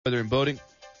weather and boating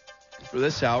for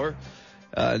this hour.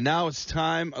 Now it's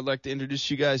time. I'd like to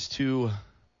introduce you guys to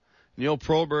Neil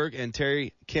Proberg and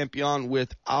Terry Campion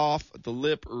with Off the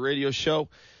Lip Radio Show.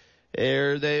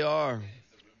 There they are.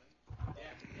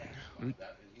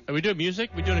 Are we doing music?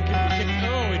 We're doing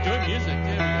we're doing music.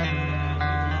 There we go.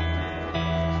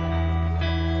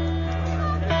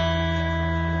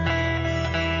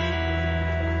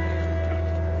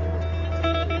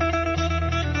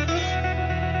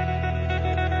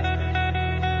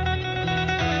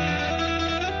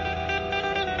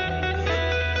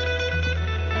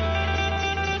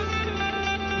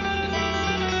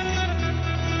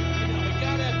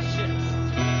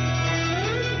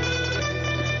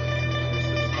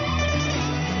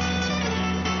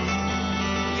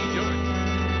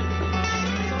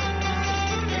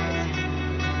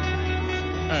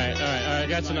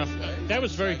 That's enough. That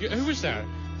was very good. Who was that?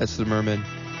 That's the Merman.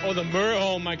 Oh, the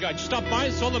Oh, my God. Stop by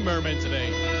and saw the Merman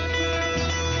today.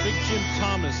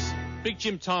 Big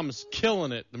Jim Thomas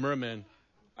killing it, the Merman.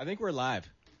 I think we're live.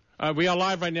 We are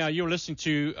live right now. You're listening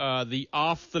to the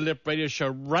Off the Lip Radio Show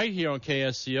right here on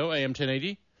KSCO, AM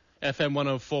 1080, FM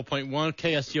 104.1,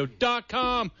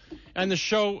 KSCO.com. And the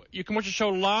show, you can watch the show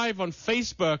live on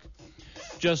Facebook.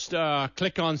 Just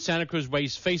click on Santa Cruz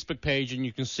Way's Facebook page, and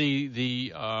you can see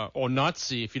the, or not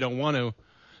see if you don't want to,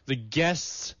 the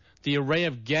guests, the array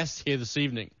of guests here this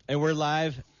evening. And we're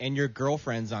live, and your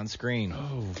girlfriend's on screen.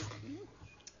 Oh.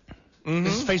 Mm-hmm.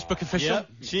 This is Facebook official? Yep,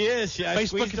 she is.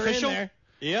 Facebook official?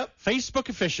 Yep. Facebook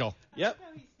official. Yep.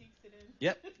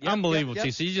 Yep. Unbelievable, yep.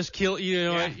 TC. You just kill,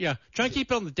 yeah. Try and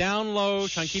keep it on the down low.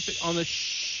 Try and keep it on the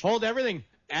Hold everything.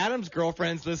 Adam's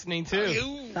girlfriend's listening,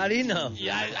 too. How do you know?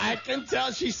 Yeah, I can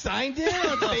tell. She signed in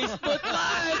on Facebook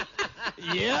Live.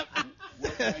 Yep.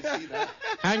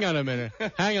 Hang on a minute.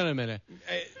 Yep. I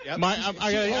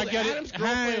get it.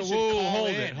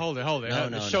 Hold it. No,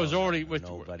 the show's already...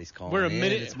 Nobody's calling We're a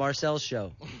minute. in. It's Marcel's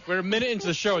show. We're a minute into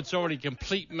the show. It's already a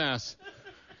complete mess.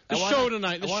 The show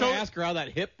tonight. I want to ask her how that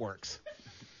hip works.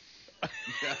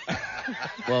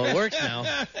 Well, it works now.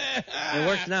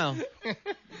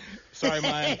 Sorry,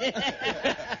 Maya.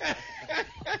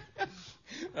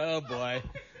 Oh, boy.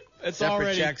 It's separate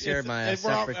already, checks here, Maya.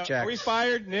 Separate checks. Are we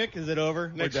fired, Nick? Is it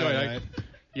over? Next done, week. right?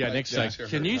 Yeah, next week.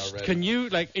 Can you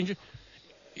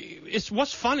it's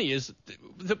what's funny is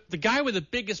the guy with the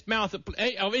biggest mouth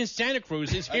in Santa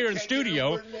Cruz is here in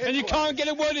studio, and you can't get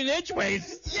a word in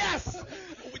edgeways. Yes!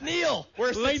 Neil,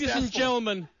 we're Ladies successful. and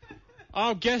gentlemen,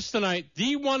 our guest tonight,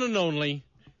 the one and only,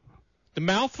 the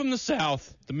mouth from the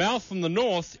south, the mouth from the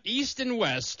north, east and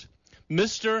west,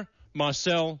 Mr.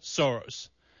 Marcel Soros.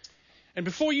 And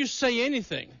before you say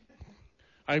anything,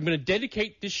 I'm going to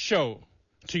dedicate this show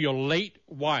to your late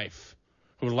wife,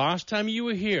 who last time you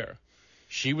were here,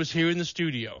 she was here in the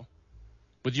studio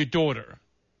with your daughter.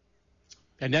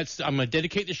 And I'm going to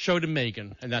dedicate the show to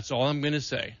Megan, and that's all I'm going to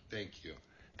say. Thank you.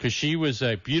 Because she was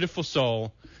a beautiful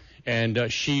soul,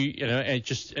 and she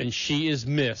is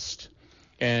missed.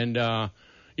 And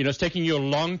it's taking you a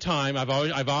long time.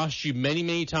 I've asked you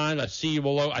many times. I see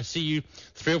you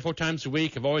 3 or 4 times a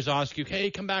week. I've always asked you, hey,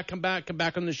 come back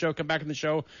on the show,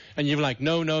 and you're like,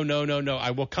 no.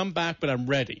 I will come back, but I'm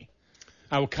ready.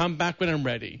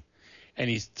 And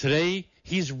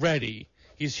he's ready.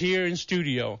 He's here in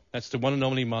studio. That's the one and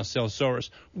only Marcel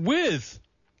Soros. With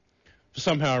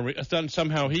somehow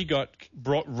he got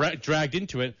dragged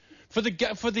into it for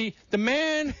the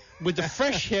man with the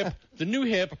fresh hip, the new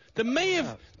hip, that may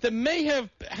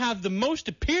have the most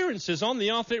appearances on the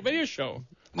Off the Lip Radio Show.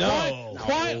 No.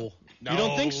 You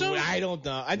don't think so? I don't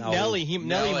know. No. Nelly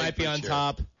might be on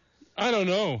top. I don't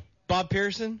know. Bob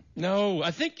Pearson? No,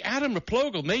 I think Adam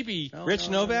Replogle, maybe. Rich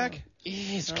Novak?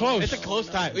 He's close. It's a close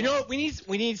tie. You know what?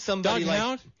 We need somebody Doug like...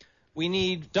 Hout? We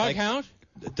need... Doug Hout?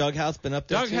 Doug Hout's been up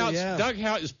there, Doug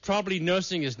Hout is probably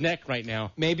nursing his neck right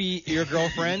now. Maybe your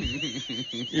girlfriend?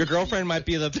 Your girlfriend might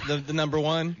be the number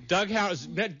one. Doug Hout is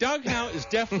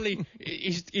definitely...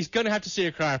 he's going to have to see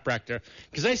a chiropractor.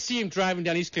 Because I see him driving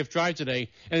down East Cliff Drive today,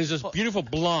 and there's this beautiful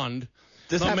blonde...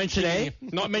 This happened today?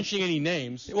 Not mentioning any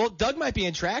names. Well, Doug might be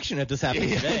in traction if this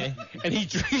happened today. And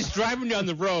he's driving down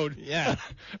the road. Yeah.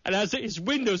 And as his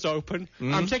window's open,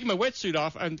 I'm taking my wetsuit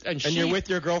off, and you're with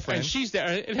your girlfriend. And she's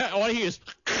there. And all I hear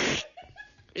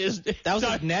is that was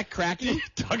his neck cracking?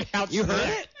 Doug Hout's You heard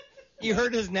neck. it? You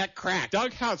heard his neck crack.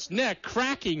 Doug Hout's neck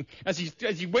cracking as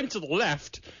he went to the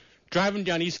left, driving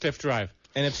down East Cliff Drive.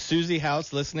 And if Susie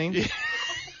House listening...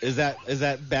 Is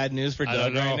that bad news for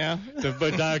Doug right now?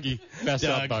 But Dougie, fess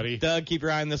up, buddy. Doug, keep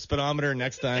your eye on the speedometer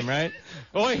next time, right?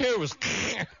 All I hear was...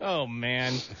 Oh,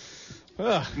 man.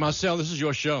 Marcel, this is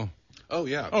your show. Oh,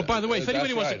 yeah. Oh, by the way, if That's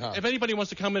anybody wants right, to, huh? if anybody wants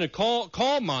to come in and call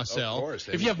Marcel, Of course,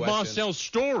 if any you have questions? Marcel's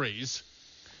stories,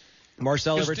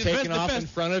 Marcel ever the taken best- off in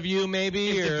front of you,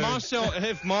 maybe? if Gosh.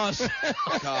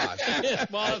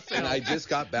 Marcel, And I just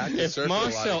got back to if surfing a lot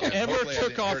Marcel again. ever Hopefully I took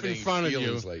didn't off hurt in any front of you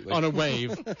feelings lately. on a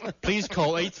wave, please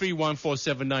call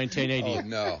 831-479-1080. Oh,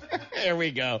 no. There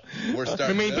we go. We're I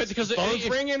starting mean, this. but because Phone's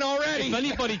ringing already. if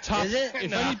anybody tops, Is it?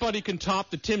 if No. anybody can top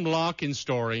the Tim Larkin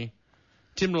story,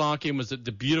 Tim Larkin was the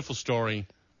beautiful story.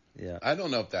 Yeah. I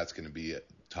don't know if that's going to be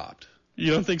topped.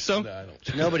 You don't think so? No, I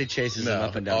don't. Nobody chases him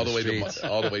up and down all the way streets.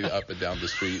 all the way up and down the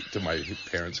street to my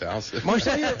parents' house.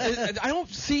 Marcel, I don't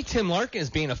see Tim Larkin as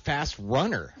being a fast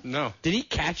runner. No. Did he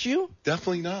catch you?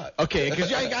 Definitely not. Okay,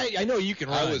 because I know you can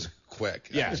run. I was quick.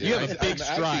 Yeah, actually. you have a big I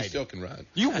stride. actually still can run.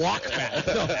 You walk fast.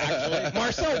 No, actually,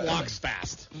 Marcel walks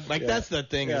fast. Like that's the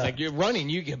thing. Is like you're running,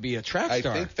 you can be a track I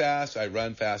star. think fast. I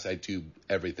run fast. I do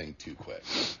everything too quick.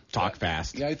 Talk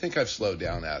fast. Yeah, I think I've slowed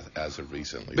down as of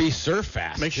recently. But you surf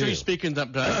fast. Make sure too. you're speaking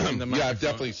up. The yeah, microphone. I've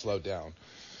definitely slowed down.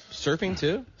 Surfing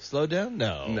too? Slow down?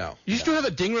 No. No, You still have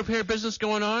a ding repair business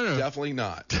going on? Or? definitely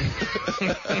not.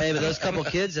 Hey, but those couple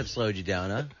kids have slowed you down,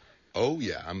 huh? Oh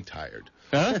yeah, I'm tired.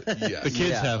 Huh? Yes. The kids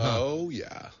Yeah. have, huh? Oh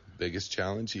yeah, biggest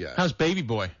challenge yet. How's baby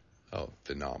boy? Oh,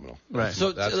 phenomenal. Right.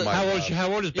 So That's my How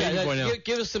love. old is baby boy now?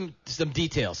 Give us some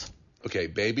details. Okay,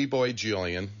 baby boy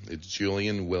Julian. It's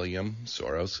Julian William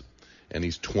Soros, and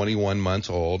he's 21 months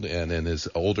old, and then his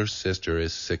older sister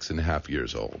is 6.5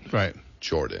 years old. Right.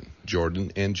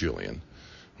 Jordan and Julian.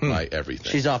 My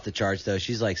everything. She's off the charts, though.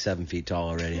 She's like 7 feet tall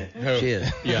already. She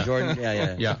is. Yeah. Jordan,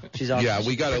 yeah. Yeah. She's off. Yeah,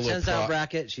 we got a her little 10-pound pro-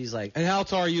 bracket. She's like, And how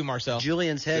tall are you, Marcel?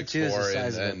 Julian's head, too, is the 6'4",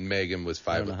 size of and Megan was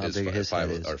I don't know how big his head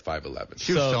is. 5'11".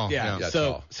 She was tall. Yeah. Yeah,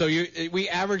 So tall. so we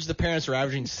average the parents are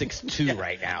averaging 6'2"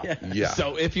 right now. Yeah.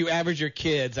 So if you average your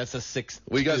kids, that's a 6'2".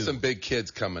 We got some big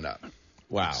kids coming up.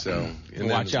 Wow. So and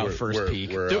Watch then out, we're- first we're,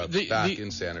 peak. We're The- back the-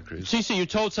 in Santa Cruz. CC, you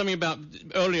told something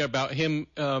earlier about him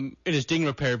in his ding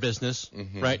repair business,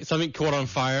 right? Something caught on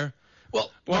fire.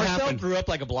 Well, What Marcel happened? grew up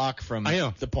like a block from I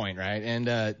know. the point, right? And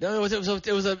no, it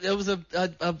was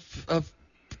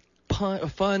a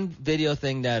fun video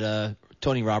thing that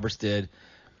Tony Roberts did,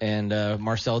 and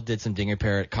Marcel did some ding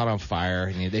repair. It caught on fire,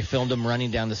 and they filmed him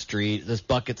running down the street. This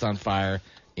bucket's on fire,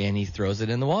 and he throws it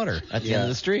in the water at the end of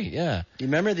the street. Yeah. You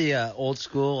remember the old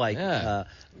school, like, Yeah.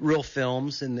 real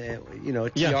films, and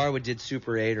TR Yeah. would did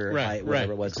Super 8 or Right, Height, whatever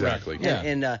right. it was. Exactly. Yeah.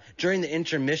 And during the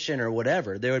intermission or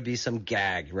whatever, there would be some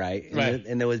gag, right? Right.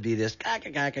 And there would be this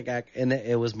gag, and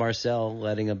it was Marcel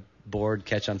letting a board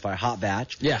catch on fire, hot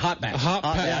batch. Yeah, hot batch. Hot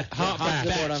batch, hot hots the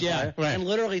batch. board on yeah, fire, right. and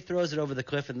literally throws it over the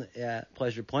cliff in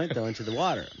Pleasure Point, though, into the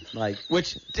water. Like,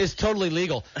 Which is totally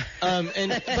legal. But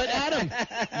Adam,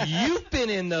 you've been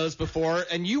in those before,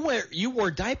 and you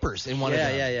wore diapers in one of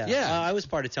them. yeah. I was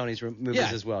part of Tony's movies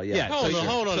Yeah. as well. Yeah. Yeah. Hold So on,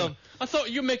 sure. hold on. So- I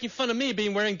thought you were making fun of me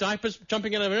being wearing diapers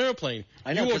jumping out of an airplane.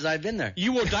 I know You wore- because I've been there.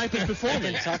 You wore diapers before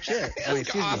me. Talk shit. I mean,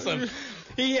 excuse me. Awesome.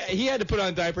 He had to put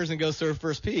on diapers and go surf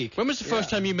first peak. When was the first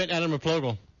time you met Adam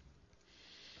Replogle?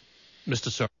 Mr.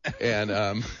 Sir.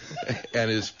 And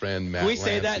his friend Matt. Can we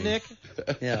say that, Lansing.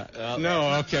 Nick? Yeah.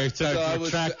 No, okay. So, So I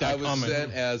retract that was comment.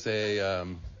 sent as a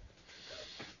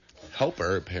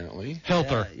helper, apparently.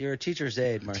 Helper. Yeah, you're a teacher's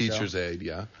aide, Marcel. Teacher's aide,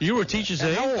 yeah. You were teacher's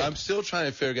aide? I'm still trying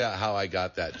to figure out how I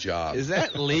got that job. Is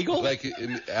that legal? Like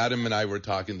Adam and I were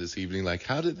talking this evening, like,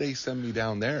 how did they send me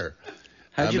down there?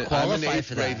 How'd you I'm in qualify 8th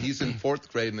for grade. that? He's in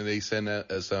 4th grade, and they send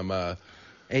some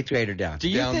 8th grader down. Do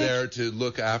you down think, there to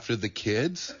look after the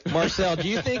kids. Marcel, do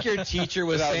you think your teacher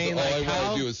was And I saying, all I like,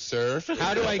 want to do is surf.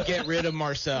 how do I get rid of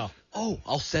Marcel? Oh,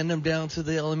 I'll send him down to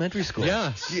the elementary school.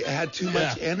 Yeah. She had too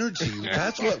much energy.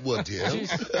 That's what we'll do.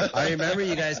 I remember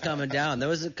you guys coming down. There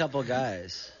was a couple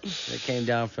guys that came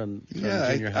down from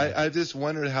Yeah, junior high. I just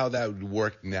wondered how that would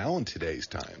work now in today's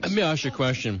times. Let me ask you a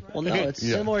question. Well, no, it's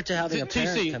Yeah. similar to having a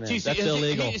parent come in. TC, That's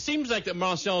illegal. It seems like that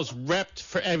Marcel's repped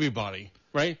for everybody,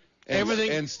 right? Everything.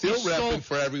 And still He repping sold-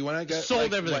 for everyone. I got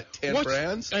sold like, everything. what, 10 What's-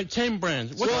 brands? 10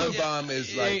 brands. One What's of them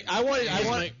is like I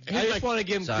just like- want to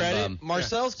give him Sun credit. Bum.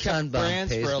 Marcel's kept Sun Bum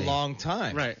brands pays for a me. long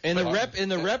time. Right. In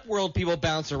the rep world, people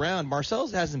bounce around.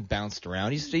 Marcel's hasn't bounced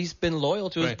around. He's been loyal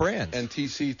to his Right. brand. And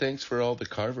TC, thanks for all the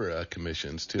Carver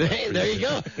commissions too. Hey, there you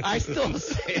go. I still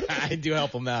say I do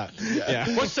help him out.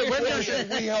 Yeah. What's the when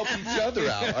Well, we help each other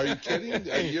out. Are you kidding?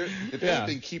 If Yeah.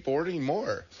 anything, keep ordering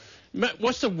more.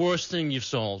 What's the worst thing you've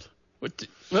sold?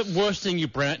 What worst thing you're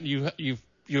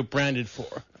branded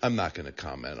for? I'm not going to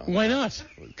comment on Why not?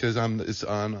 because I'm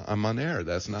on air.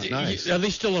 That's not nice. Are they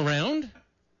still around?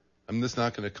 I'm just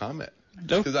not going to comment.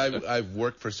 Because I've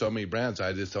worked for so many brands,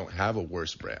 I just don't have a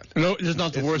worse brand. No, it's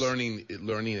not the It's worst.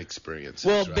 learning experience.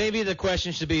 Well, maybe the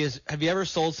question should be: have you ever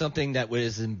sold something that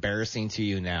was embarrassing to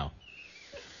you now?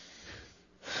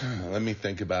 Let me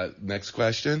think about it. Next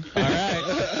question. All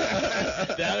right,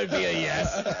 that would be a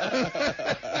yes.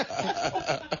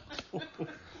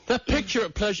 That picture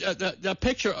of pleasure, that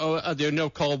picture of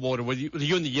the cold water with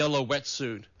you in the yellow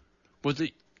wetsuit, was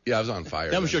it? Yeah, I was on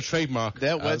fire. That was then. your trademark.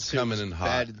 That I was wetsuit coming was in hot.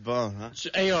 bad at the bone, huh? So,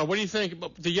 AR, what do you think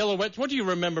about the yellow wet? What do you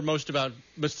remember most about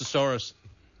Mr. Soros?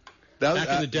 That was,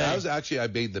 back in the day. That was actually, I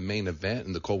made the main event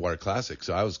in the Cold Water Classic,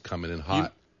 so I was coming in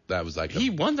hot. That was like He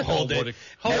won the cold water.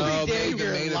 Every day made of the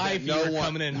your main life, event. you were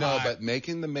coming in hot. but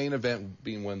making the main event,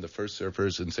 being one of the first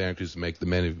surfers in Santa Cruz to make the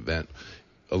main event,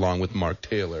 along with Mark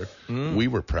Taylor, we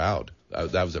were proud.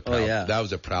 That was a proud. That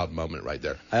was a proud moment right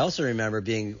there. I also remember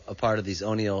being a part of these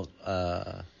O'Neill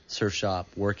surf shop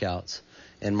workouts,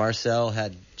 and Marcel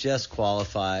had just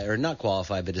qualified, or not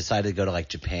qualified, but decided to go to like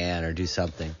Japan or do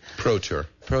something. Pro Tour,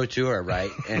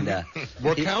 right? And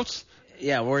Workouts?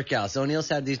 Workouts. O'Neill's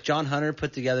had these. John Hunter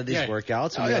put together these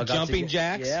workouts. And we all got jumping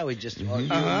together. jacks. Yeah, we just you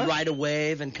ride a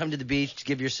wave and come to the beach to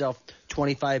give yourself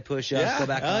 25 push-ups. Go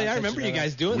back. I remember you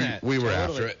guys doing that. we were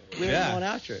after it. We were going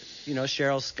after it. You know,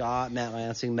 Cheryl Scott, Matt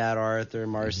Lansing, Matt Arthur,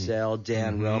 Marcel,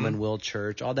 Dan Roman, Will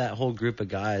Church, all that whole group of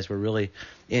guys were really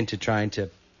into trying to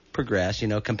progress,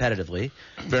 competitively.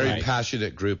 Very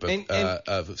passionate group of And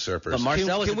surfers. But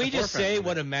Marcel was Can at we the just forefront say of it.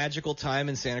 what a magical time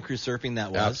in Santa Cruz surfing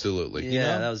that was? Absolutely.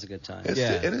 Yeah, that was a good time.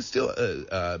 It's still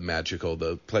magical.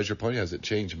 The Pleasure Point hasn't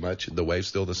changed much. The wave's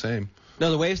still the same. No,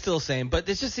 the wave's still the same, but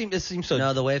it seems so.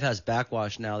 No, the wave has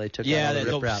backwash now. They took out all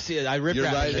the riprap. I ripped You're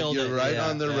right. killed You're it. right Yeah,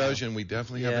 on the yeah. erosion. We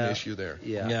definitely have an issue there.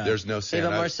 Yeah. There's no Hey, sand.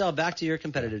 but Marcel, back to your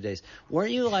competitive days.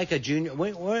 Weren't you like a junior?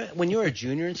 When you were a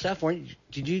junior and stuff,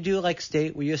 did you do like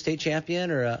state? Were you a state champion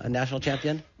or a national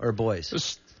champion or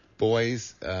boys?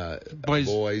 Boys,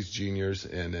 juniors,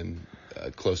 and then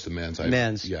close to men's.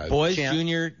 Men's. Yeah. Boys, Champ-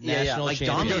 junior, national like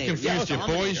champion. You're dominated. confused here.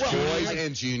 dominated. Boys, Boys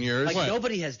and juniors. Like What?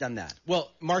 nobody has done that.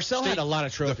 Well, Marcel had a lot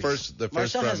of trophies. The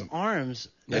first Marcel has from, arms.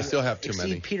 I that still have too exceed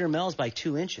many. Peter Mel's by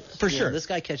 2 inches. For You know, sure. this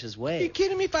guy catches Are you waves.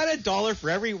 kidding me? If I had $1 for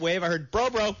every wave I heard, bro,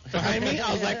 behind me,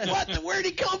 I was like, what? Where'd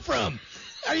he come from?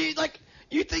 Are you like,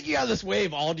 you think you have this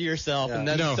wave all to yourself, and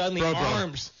then No, suddenly bro.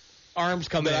 arms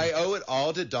come But in. I owe it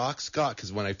all to Doc Scott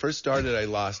because when I first started, I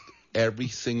lost every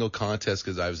single contest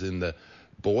because I was in the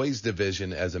boys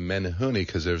division as a Menehune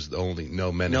because there's only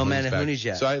no Menehunes. No back. Menehunes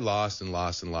yet. So I lost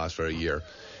for a year.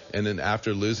 And then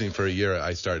after losing for a year,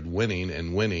 I started winning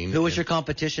and winning. Who was and your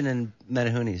competition in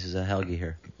Menehunes? Is a Helgi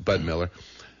here? Bud Miller.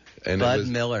 And Bud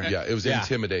Miller. Yeah, it was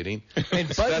intimidating. And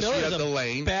Bud Especially Miller's at the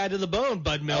lane. bad to the bone,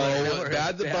 Bud Miller. Oh,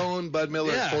 bad the bone. Bud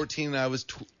Miller Yeah. at 14, and I was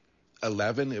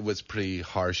 11. It was pretty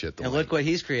harsh at the And lane. look what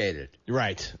he's created.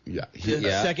 Right. Yeah.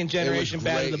 Second generation It was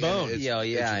bad to the great, bone. and it's- Yeah,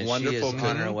 it's and wonderful. she is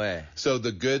on her way. So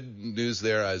the good news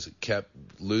there, I kept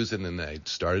losing, and I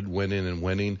started winning and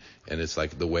winning, and it's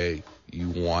like the way you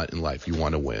want in life. You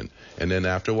want to win, and then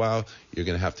after a while, you're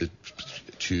gonna have to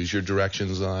choose your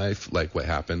directions in life, like what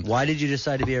happened. Why did you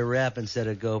decide to be a rep instead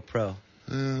of go pro?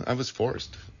 I was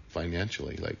forced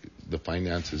financially, like the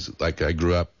finances. Like I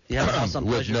grew up You have a house on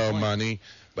with Pleasure no Point. money,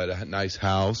 but a nice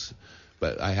house.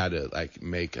 But I had to like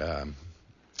make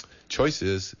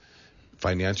choices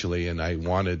financially, and I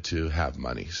wanted to have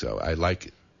money. So I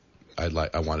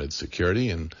wanted security,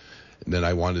 and then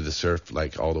I wanted to surf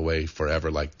like all the way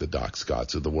forever, like the Doc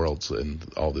Scotts of the world, and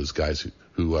all those guys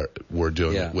who were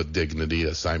doing it with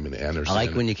dignity, Simon Anderson. I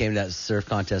like when you came to that surf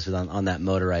contest on that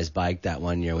motorized bike that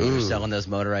one year when you were selling those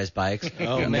motorized bikes.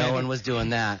 Oh, man. No one was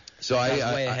doing that. So That was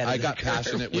way ahead I of got the curve.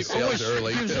 passionate with sales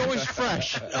early. He was always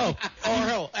fresh.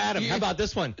 Adam, how about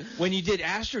this one? When you did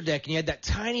Astrodeck and you had that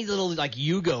tiny little like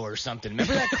Yugo or something.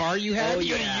 Remember that car you had? Oh,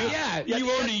 You had a yeah.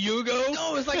 You owned a Yugo?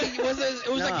 No, it was like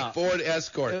No. Ford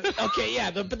Escort. okay,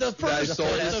 yeah, but the that I first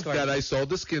sold, Escort. that I sold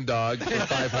to Skin Dog for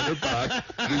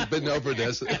 $500. We've been over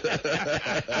this. that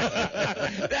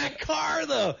car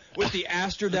though with the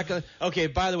Astrodeck. Okay,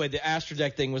 by the way, the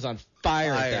Astrodeck thing was on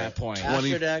fire at that point.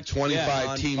 25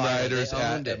 on team fire. riders They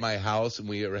owned at it. my house, and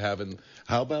we were having.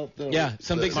 How about the? Yeah,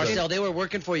 some big Marcel, they were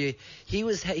working for you. He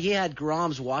had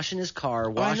Groms washing his car,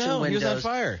 washing I know, windows. he was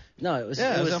on fire. No, it was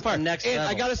on fire. next and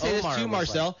level. I gotta say Omar this too, was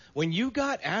Marcel. like- When you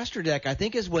got Astrodeck, I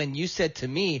think is when you said to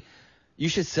me, "You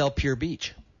should sell Pure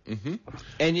Beach." Mm-hmm.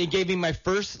 And you gave me my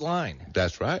first line.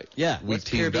 That's right. Yeah, we what's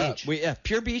Pure teamed up. Beach?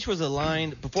 Pure Beach was a line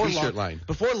before T-shirt line.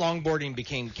 before longboarding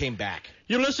came back.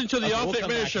 You're listening to the Okay, we'll Authentic come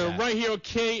Man back to Show that. right here on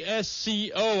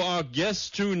KSCO. Our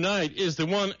guest tonight is the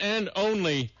one and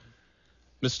only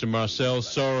Mr. Marcel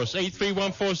Soros.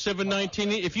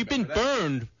 8314719. If you've been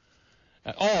burned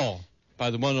at all by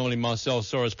the one and only Marcel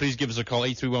Soros. Please give us a call,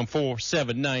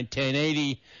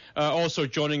 831-479-1080. Also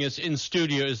joining us in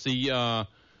studio is the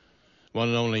one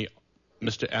and only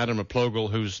Mr. Adam Replogle,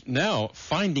 who's now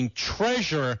finding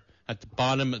treasure at the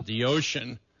bottom of the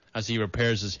ocean as he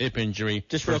repairs his hip injury.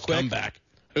 Just for real his quick. comeback.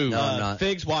 Who? No, I'm not.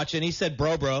 Fig's watching. He said,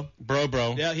 bro. Bro.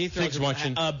 Yeah, he Fig's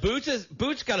watching.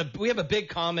 Boots got we have a big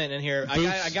comment in here.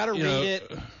 I got to read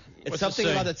it. It's what's something it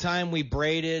say? about the time we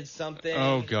braided something.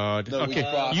 Oh, God.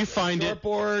 Okay, you find it.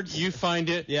 Shortboards. You find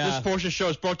it. Yeah. This portion of the show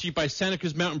is brought to you by Santa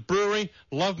Cruz Mountain Brewery.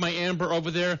 Love my amber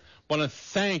over there. Want to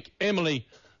thank Emily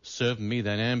serving me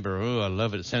that amber. Oh, I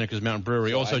love it at Santa Cruz Mountain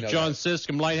Brewery. Also, John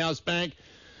Siscom, Lighthouse Bank.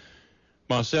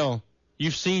 Marcel,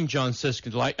 you've seen John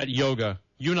Siscom at yoga.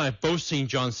 You and I have both seen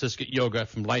John Siscom at yoga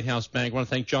from Lighthouse Bank. I want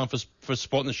to thank John for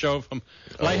supporting the show from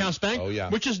Lighthouse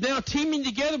Bank, which is now teaming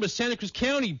together with Santa Cruz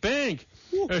County Bank.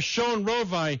 Sean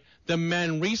Rovi, the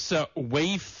Manresa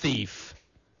Wave Thief.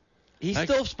 He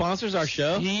still sponsors our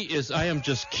show? He is. I am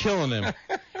just killing him.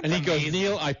 And he goes,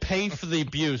 Neil, I paid for the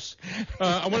abuse.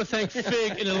 I want to thank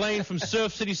Fig and Elaine from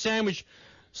Surf City Sandwich.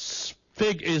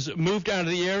 Fig is moved out of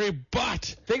the area,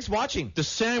 but Fig's watching. the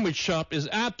sandwich shop is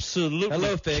absolutely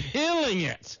Hello, Fig. killing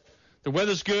it. The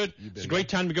weather's good. It's a great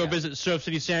time to go visit Surf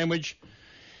City Sandwich.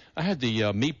 I had the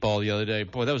meatball the other day.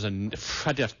 Boy, that was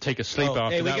I'd have to take a sleep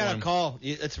after Hey, we that got one. a call.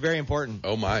 It's very important.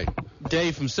 Oh, my.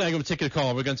 Dave from Sag. I'm going to take a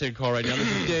call. We're going to take a call right now. This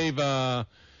is Dave.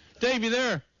 Dave, you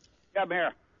there? Yeah, I'm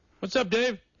here. What's up,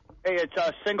 Dave? Hey, it's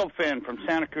Single Fin from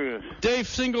Santa Cruz. Dave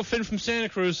Singlefin from Santa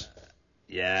Cruz.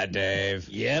 Yeah, Dave.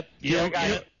 Yep. You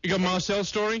got Marcel's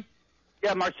story?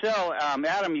 Yeah, Marcel,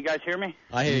 Adam, you guys hear me?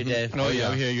 I hear you, Dave. Oh,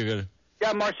 yeah, we hear you good.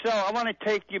 Yeah, Marcel, I want to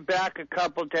take you back a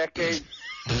couple decades.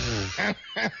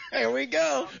 Here we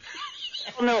go.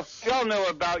 You all know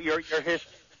about your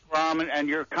history and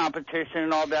your competition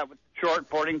and all that with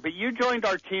shortboarding, but you joined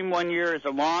our team one year as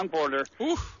a longboarder.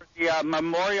 Oof. The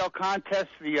memorial contest,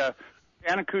 the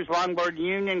Santa Cruz Longboard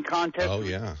Union contest. Oh,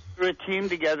 yeah. We threw a team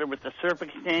together with the Surf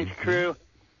Exchange crew,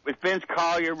 with Vince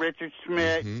Collier, Richard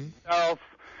Schmidt,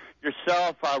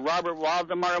 yourself, Robert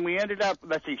Waldemar, and we ended up,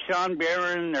 Sean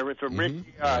Barron, there was a Rich,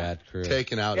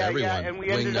 Taking out everyone. and we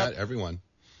Wing ended nut up, everyone.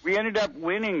 We ended up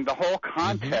winning the whole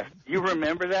contest. You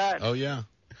remember that? Oh, yeah.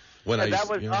 That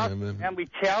was awesome, and we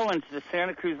challenged the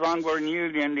Santa Cruz Longboard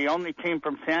Union, the only team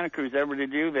from Santa Cruz ever to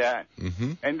do that.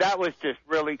 And that was just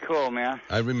really cool, man.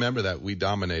 I remember that. We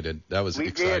dominated. That was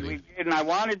exciting. We did, and I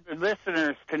wanted the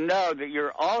listeners to know that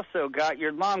you're also got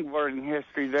your longboarding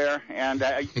history there, and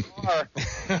you are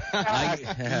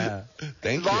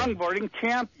Thank you. longboarding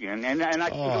champion, and I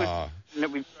think it was that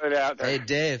we put out there. Hey,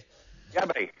 Dave. Yeah,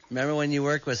 buddy. Remember when you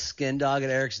worked with Skin Dog at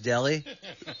Eric's Deli?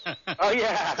 Oh,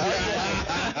 yeah.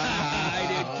 I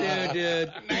do too,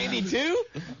 dude. 92? You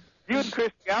and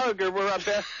Chris Gallagher were our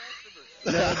best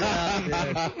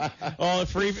customers. Oh,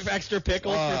 free extra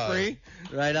pickles for free?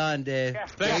 Right on, Dave. Yeah.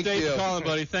 Thanks, Thank Dave, you. for calling,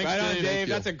 buddy. Thanks, Right on, Dave. Dave.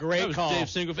 That's a great That was call. Dave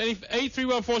Single.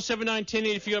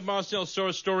 831-479-1080 if you got Marcel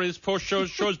Soros story. This post show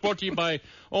is brought to you by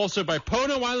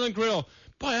Pono Island Grill.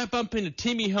 Boy, I bump into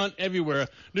Timmy Hunt everywhere.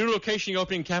 New location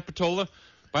opening in Capitola.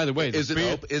 By the way, Is it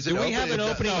open? Do we have an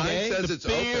opening day? Says the it's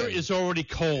beer open. is already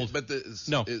cold. But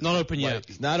not open yet.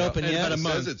 It's not open In yet. about a It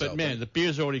month, says it's but open. man, the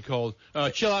beer's already cold.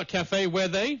 Chill Out Cafe, where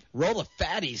they? Roll of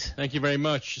fatties. Thank you very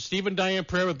much. Steve and Diane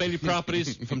Pereira with Bailey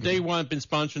Properties from day one been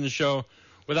sponsoring the show.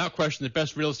 Without question, the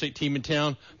best real estate team in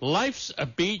town.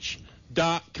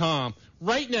 Life'sABeach.com.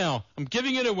 Right now, I'm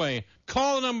giving it away.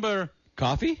 Call number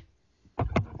Coffee?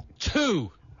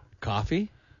 2. Coffee?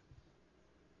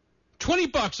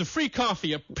 $20 of free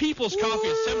coffee, a People's Coffee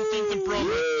at 17th and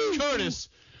Broadway. Curtis.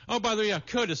 Oh, by the way,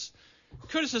 Curtis.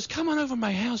 Curtis says, come on over to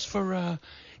my house for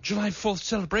July 4th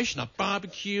celebration. A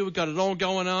barbecue. We got it all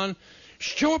going on.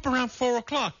 Show up around 4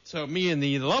 o'clock. So me and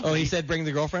the lovely. Oh, he said bring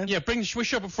the girlfriend? Yeah, we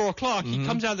show up at 4 o'clock. He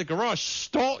comes out of the garage.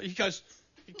 He comes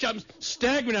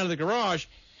staggering out of the garage.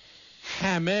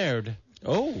 Hammered.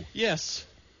 Oh. Yes.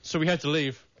 So we had to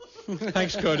leave.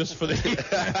 Thanks, Curtis, for the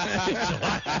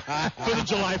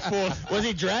July 4th. Was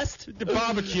he dressed? The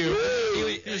barbecue.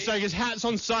 It's like his hat's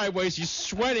on sideways. He's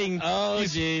sweating. Oh,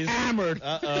 he's jeez. hammered.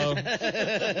 Uh-oh.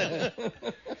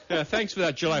 Yeah, thanks for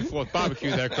that July 4th barbecue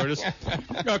there, Curtis.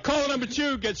 Caller number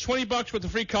 2 gets $20 worth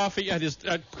of free coffee at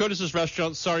Curtis's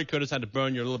restaurant. Sorry, Curtis, had to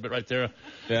burn you a little bit right there.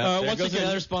 Yeah, there once goes again,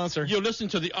 another sponsor. You're listening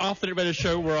to the Off the Radio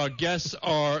Show, where our guests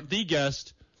are the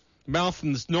guest. Mouth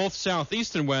from the north, south,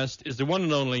 east, and west is the one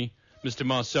and only Mr.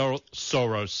 Marcel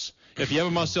Soros. If you have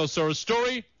a Marcel Soros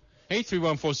story,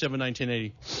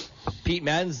 831-479-1080. Pete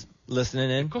Madden's listening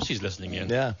in. Of course he's listening in.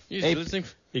 Yeah. He's Hey, listening.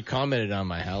 He commented on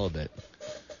my halibut.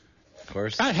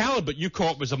 course. That halibut you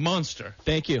caught was a monster.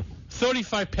 Thank you.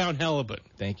 35-pound halibut.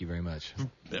 Thank you very much.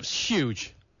 That's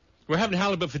huge. We're having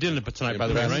halibut for dinner tonight, by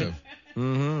the way, right?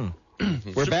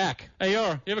 Mm-hmm. We're back. AR, you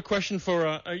have a question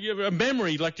for you have a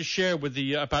memory you'd like to share with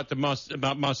the about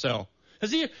Marcel?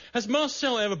 Has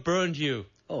Marcel ever burned you?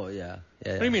 Oh, yeah.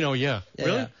 What do you mean, oh, yeah?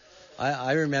 Really? Yeah.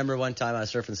 I remember one time I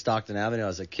was surfing Stockton Avenue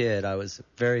as a kid. I was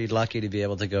very lucky to be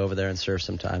able to go over there and surf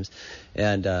sometimes.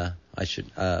 And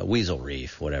Weasel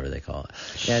Reef, whatever they call it.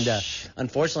 And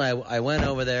unfortunately, I went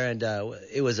over there, and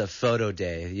it was a photo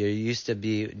day. There used to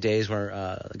be days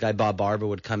where the guy Bob Barber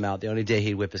would come out. The only day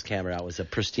he'd whip his camera out was a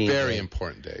pristine Very day.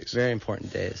 important days. Very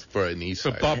important days. For an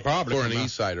East-Sider. For Bob Barber to For an come out.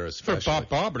 East-Sider especially. For Bob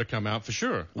Barber to come out, for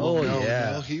sure. Oh, No,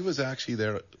 yeah. No, he was actually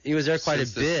there. He was there quite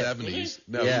since a bit. The 70s.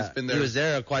 No, yeah, he's been there. He was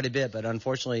there quite a bit, but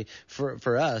unfortunately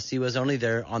for us, he was only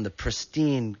there on the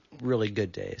pristine, really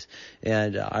good days.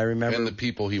 And I remember. And the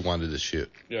people he wanted to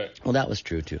shoot. Yeah. Well, that was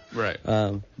true too. Right.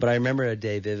 But I remember a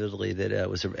day vividly that it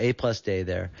was an A+ day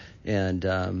there,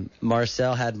 and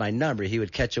Marcel had my number. He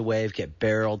would catch a wave, get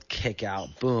barreled, kick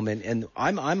out, boom, and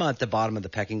I'm at the bottom of the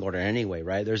pecking order anyway,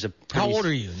 right? There's a. How old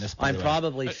are you in this? I'm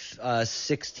probably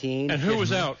 16. And who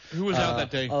was out? Who was out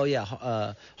that day? Oh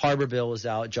yeah, Harbor Bill was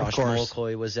out. Josh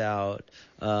Molkoy was out.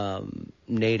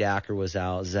 Nate Acker was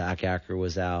out. Zach Acker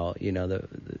was out.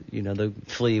 The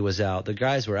Flea was out. The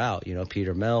guys were out.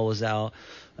 Peter Mell was out.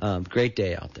 Great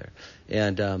day out there.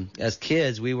 And as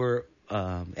kids, we were.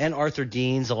 And Arthur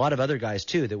Deans, a lot of other guys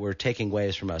too that were taking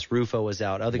waves from us. Rufo was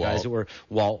out. Other guys that were.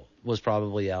 Walt was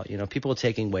probably out. People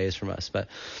taking waves from us, but.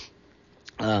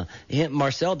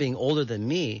 Marcel being older than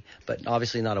me, but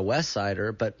obviously not a West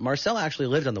Sider, but Marcel actually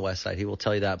lived on the West Side. He will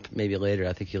tell you that maybe later.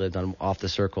 I think he lived off the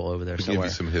circle over there We'll somewhere.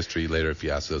 give you some history later if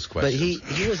you ask those questions.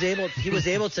 But he was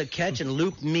able to catch and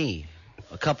loop me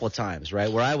a couple of times, right?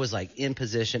 Where I was like in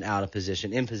position, out of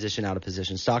position, in position, out of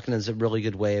position. Stockton is a really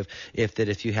good wave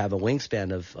if you have a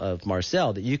wingspan of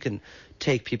Marcel that you can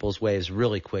take people's waves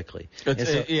really quickly.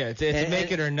 It's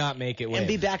make it or not make it wave. And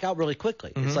be back out really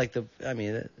quickly. Mm-hmm. It's like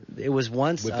it was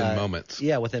once within moments.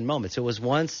 Yeah, within moments. It was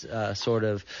once sort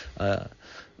of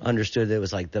understood that it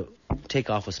was like the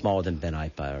takeoff was smaller than Ben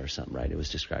Ipa or something, right? It was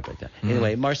described like that. Mm-hmm.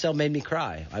 Anyway, Marcel made me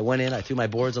cry. I went in, I threw my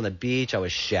boards on the beach, I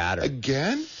was shattered.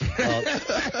 Again?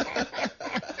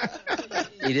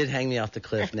 He did hang me off the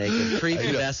cliff naked.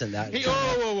 Prepubescent.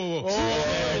 Whoa.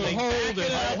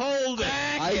 Hold it.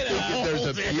 I think that there's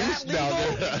abuse down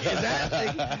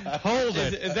there. Hold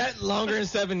it. Is that longer than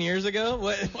 7 years ago?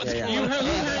 What's Yeah.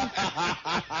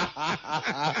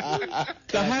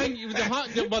 The hang you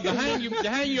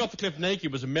off the cliff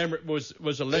naked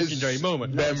was a legendary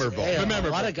moment. Memorable. Hey, Memorable.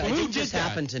 A lot of guys. Who It did just that?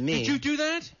 happened to me. Did you do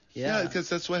that? Yeah, because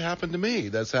that's what happened to me.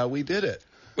 That's how we did it.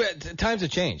 Times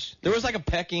have changed. There was like a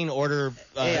pecking order.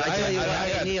 Hey, I tell you what,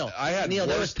 I had Neil,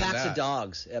 there worse was than packs that. of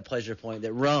dogs at Pleasure Point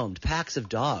that roamed. Packs of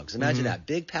dogs. Imagine that.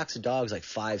 Big packs of dogs, like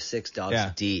 5-6 dogs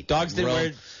deep. Dogs didn't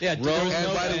wear. Yeah. And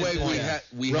by the way,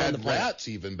 we had rats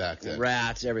even back then.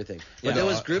 Rats, everything. But there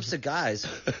was groups of guys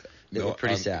that were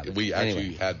pretty savage. We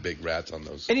actually had big rats on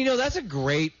those. And that's a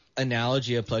great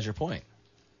analogy of Pleasure Point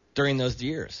during those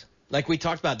years. Like we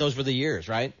talked about, those were the years,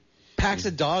 right? Packs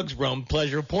of dogs roamed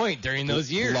Pleasure Point during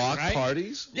those years. Block right?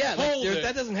 parties? Yeah,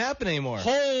 that doesn't happen anymore.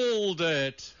 Hold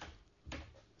it.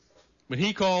 When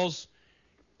he calls,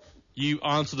 you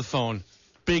answer the phone.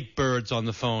 Big Bird's on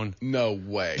the phone. No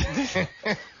way.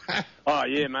 Oh,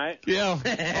 yeah, mate. Yeah.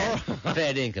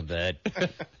 Fair dinkum, bud.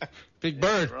 Big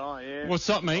Bird. Right, yeah. What's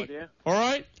up, mate? Oh, yeah. All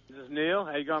right? This is Neil.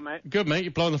 How you going, mate? Good, mate. You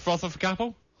blowing the froth off a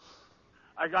couple?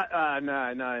 I got,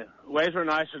 no. Waves were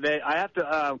nice today. I have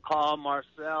to call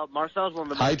Marcel. Marcel's one of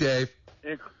the Hi, most Dave.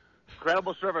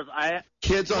 incredible surfers.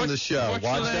 Kids on the show. Watch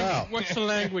out. What's the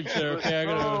language there? Okay, I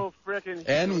gotta so freaking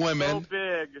And huge. women. So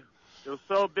big. It was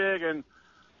so big, and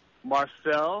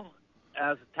Marcel,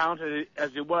 as talented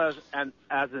as he was and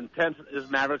as intense as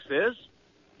Mavericks is,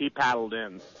 he paddled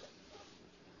in.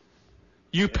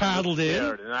 You paddled in?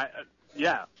 Scared. And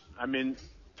I mean,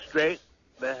 straight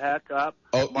the heck up.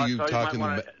 Oh, Marcel, you talking?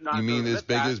 might wanna You mean not as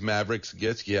big that. as Mavericks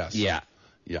gets? Yes. Yeah.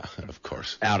 Yeah, of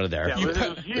course. Out of there. Yeah,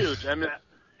 it was huge. I mean,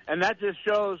 and that just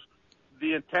shows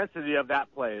the intensity of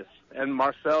that place. And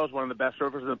Marcel is one of the best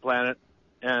surfers on the planet.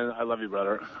 And I love you,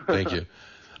 brother. Thank you.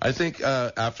 I think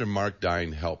after Mark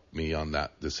Dine helped me on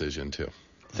that decision too.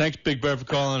 Thanks, Big Bird, for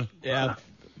calling. Yeah.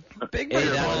 Big Hey,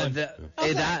 Bird.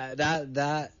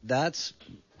 that's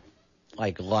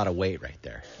like a lot of weight right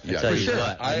there. Yeah, tell for you sure.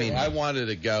 what, I wanted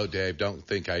to go, Dave. Don't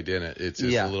think I didn't. It's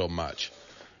just a little much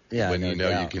yeah, when no you know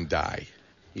doubt. you can die.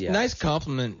 Yeah. Nice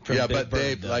compliment from Big but Bird,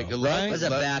 Dave, though, like, right? It was a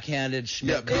backhanded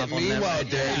Schmidt compliment. Meanwhile,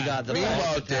 Right there. Dave, He got the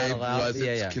balls to Dave paddle out.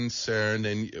 wasn't concerned.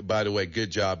 And by the way,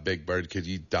 good job, Big Bird, because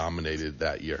you dominated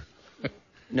that year.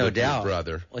 No with doubt. Your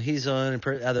brother. Well, he's the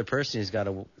only other person who's got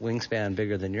a wingspan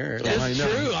bigger than yours. It's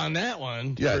true on that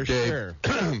one. Yeah, for Dave. Sure.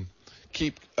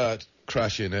 Keep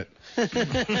crushing it.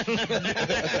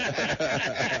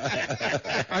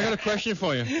 I got a question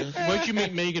for you. Where'd you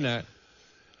meet Megan at?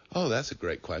 Oh, that's a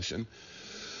great question.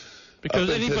 Because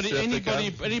Up in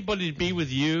anybody to be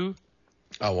with you.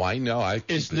 Oh, I know. I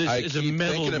keep a medal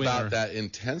thinking winner. about that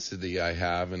intensity I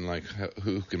have and like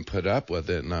who can put up with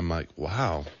it, and I'm like,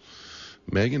 wow.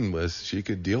 Megan she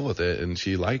could deal with it, and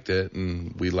she liked it,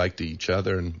 and we liked each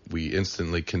other, and we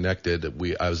instantly connected.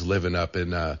 I was living up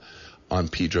in on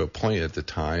Pedro Point at the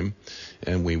time,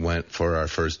 and we went for our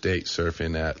first date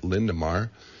surfing at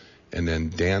Lindemar, and then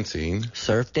dancing.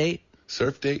 Surf date?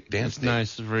 Surf date, dance date.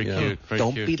 Nice, very cute. Very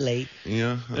Don't cute. be late.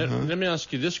 Yeah. Let me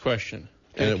ask you this question.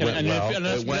 And it went well.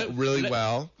 It went really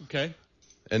well. Okay.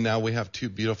 And now we have 2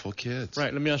 beautiful kids.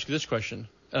 Right. Let me ask you this question.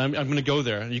 I'm going to go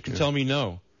there, and you can tell me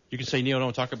no. You can say no,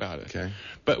 don't talk about it. Okay.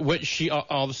 But she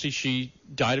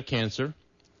died of cancer,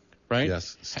 right?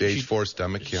 Yes. Stage 4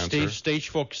 stomach cancer. Stage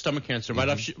 4 stomach cancer. Right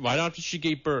after she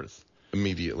gave birth.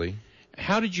 Immediately.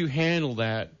 How did you handle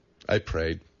that? I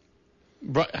prayed.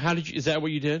 How did you? Is that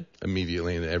what you did?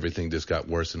 Immediately, and everything just got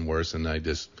worse and worse, and I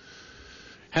just.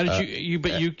 How did you've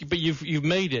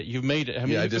made it. You've made it. I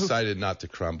mean, I decided not to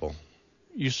crumble.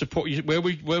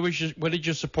 Where did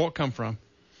your support come from?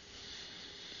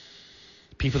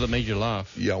 People that made you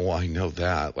laugh. Yeah, well, I know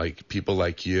that. Like, people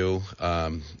like you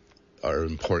are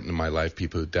important in my life.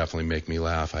 People who definitely make me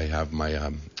laugh. I have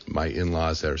my my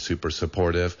in-laws that are super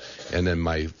supportive, and then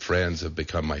my friends have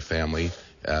become my family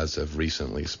as of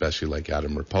recently, especially like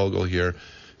Adam Replogle here,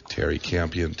 Terry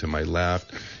Campion to my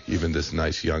left, even this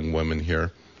nice young woman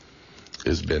here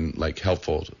has been like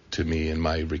helpful to me in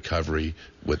my recovery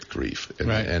with grief. And,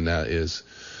 right. And that is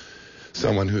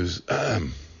someone who's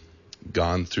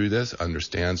gone through this,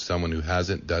 understands. Someone who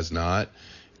hasn't does not.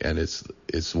 And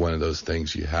it's one of those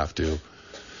things you have to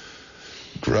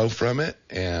grow from it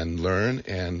and learn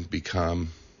and become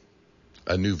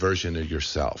a new version of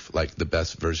yourself. Like the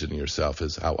best version of yourself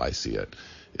is how I see it,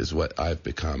 is what I've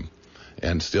become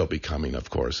and still becoming, of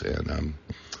course. And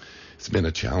it's been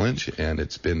a challenge, and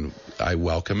I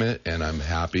welcome it, and I'm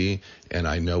happy, and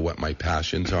I know what my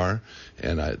passions are,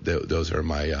 and those are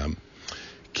my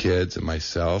kids and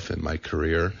myself and my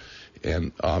career,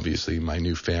 and obviously my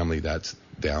new family that's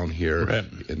down here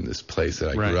in this place that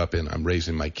I grew up in. I'm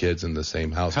raising my kids in the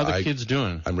same house. How are the kids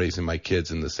doing? I'm raising my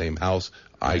kids in the same house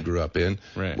I grew up in,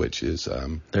 which is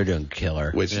they're doing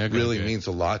killer. Which really means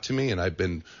a lot to me, and I've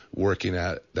been working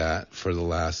at that for the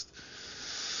last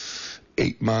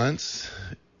 8 months,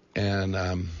 and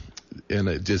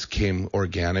it just came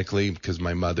organically because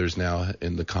my mother's now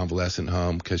in the convalescent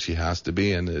home because she has to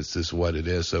be, and it's just what it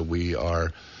is. So we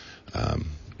are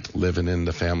living in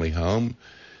the family home,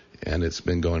 and it's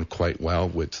been going quite well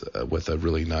with a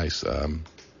really nice.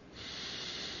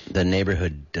 The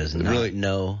neighborhood does not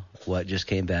know what just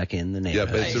came back in the neighborhood.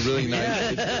 Yeah, but it's a really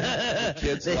nice.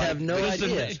 Kids they have no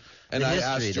idea. And I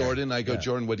asked Jordan,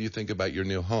 Jordan, what do you think about your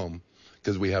new home?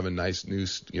 Because we have a nice new,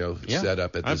 setup at this new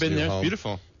home. I've been there. It's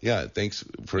beautiful. Yeah, thanks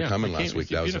for coming last week.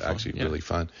 That was actually really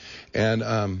fun.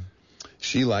 And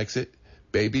she likes it.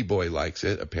 Baby boy likes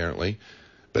it, apparently.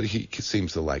 But he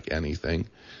seems to like anything.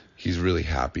 He's really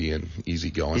happy and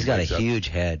easygoing. He's got a huge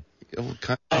head. Sorry.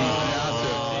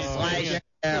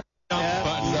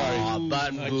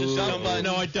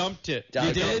 No, I dumped it.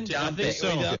 You did? I think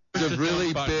so. It's a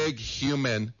really big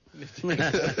human. Wow.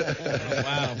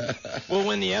 Well,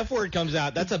 when the F word comes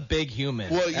out, that's a big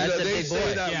human. Well, That's a they big say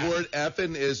boy. that word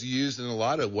effing is used in a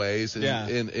lot of ways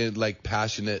in like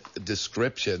passionate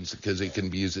descriptions because it can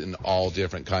be used in all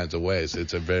different kinds of ways.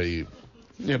 It's a very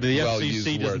but the well-used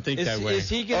FCC doesn't word. think that way. Is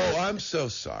he gonna, I'm so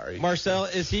sorry. Marcel,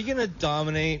 is he going to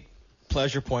dominate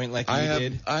Pleasure Point like you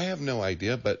did? I have no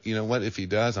idea, but you know what? If he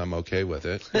does, I'm okay with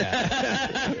it. Because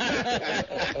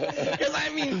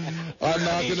I'm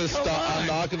not going to stop. I'm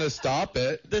not going to stop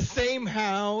it. The same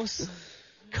house.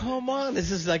 Come on, this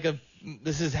is going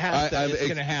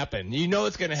to happen. You know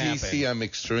it's going to happen. TC, I'm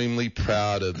extremely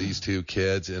proud of these 2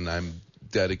 kids, and I'm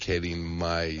dedicating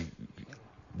my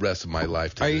rest of my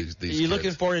life to these kids. Are you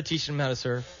looking forward to teaching them how to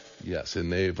surf? Yes, and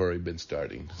they've already been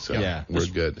starting, so we're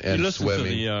Listen, good. And you listen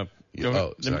swimming. To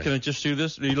the, can I just do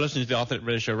this? You listen to the Authentic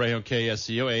Radio Show right on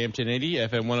KSCO, AM 1080,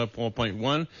 FM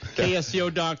 104.1,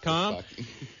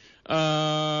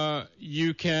 KSCO.com.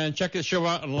 You can check the show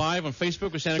out live on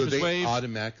Facebook with Santa Cruz Wave.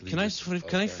 Automatically. Can I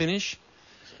finish?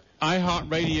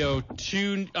 iHeartRadio,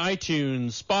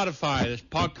 iTunes, Spotify. There's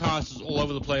podcasts all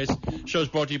over the place. Show's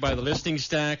brought to you by the Listing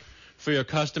Stack. For your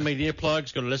custom-made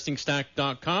earplugs, go to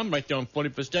listingstack.com, right there on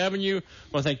 41st Avenue.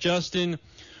 I want to thank Justin.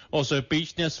 Also,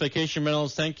 Beach Nest Vacation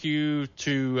Rentals. Thank you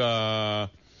to the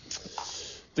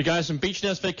guys from Beach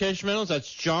Nest Vacation Rentals.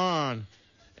 That's John.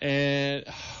 And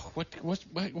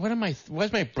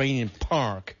where's my brain in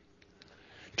park?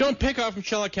 John Pickard from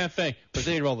Shella Cafe. But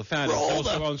they roll the fatties. Roll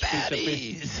the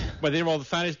fatties. But they roll the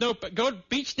fatties. No, but go to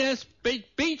Beach Nest,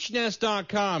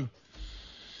 beachnest.com.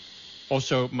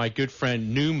 Also, my good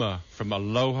friend Numa from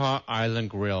Aloha Island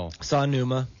Grill. Saw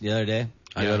Numa the other day.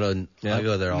 I go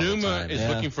there all the time. Numa is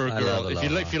looking for a girl.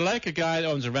 If you like a guy that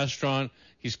owns a restaurant,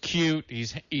 he's cute.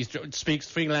 He speaks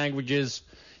 3 languages.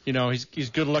 You know,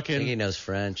 he's good looking. I think he knows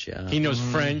French, yeah. He knows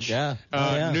French. Yeah.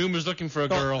 Numa's looking for a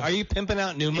girl. Are you pimping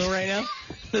out Numa right now?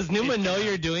 Does Numa know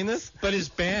you're doing this? But his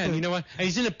band, you know what? And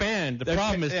he's in a band. The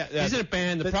problem is, he's in a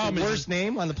band. The problem is, worst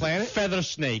name on the planet? Feather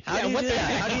Snake. How do you do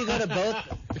that? How do you go to both?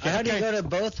 How do you go to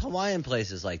both Hawaiian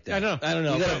places like that? I don't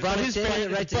know. You go to But his Bronx,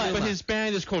 right to but Numa. his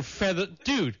band is called Feather.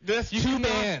 Dude, That's 2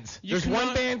 bands. There's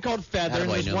one band called Feather,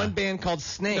 and there's one band called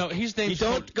Snake. No, his name's You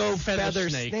don't called go Feather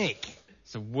Snake.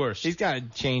 It's the worst. He's got to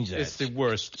change that. It's the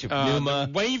worst. Numa.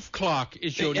 The Wave Clock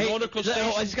is your nautical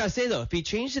station. I just got to say, though, if he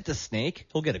changed it to Snake,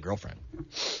 he'll get a girlfriend.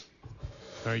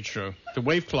 Very true. The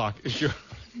Wave Clock is your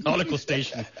nautical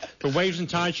station for waves and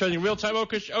tides showing real-time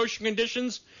ocean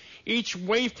conditions. Each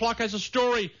wave clock has a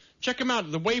story. Check them out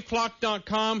at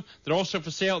thewaveclock.com. They're also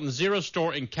for sale in the Zero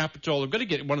store in Capitol. I'm going to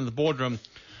get one in the boardroom.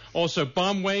 Also,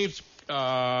 Bomb Waves,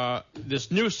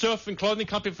 this new surf and clothing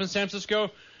company from San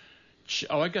Francisco.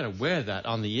 Oh, I got to wear that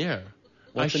on the air.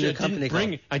 What's the new company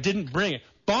called? I didn't bring it.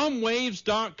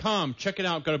 Bombwaves.com. Check it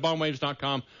out. Go to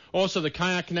bombwaves.com. Also, the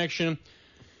Kayak Connection.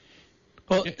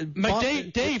 Well,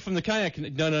 Dave from the Kayak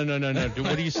Connection. No.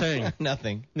 What are you saying?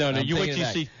 Nothing. No. I'm you wait till you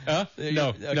thinking see. Huh? No.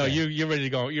 Okay. You're ready to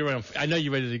go. I know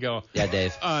you're ready to go. Yeah,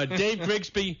 Dave. Dave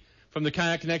Grigsby from the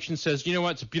Kayak Connection says, you know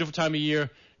what? It's a beautiful time of year.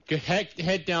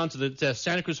 Head down to the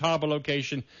Santa Cruz Harbor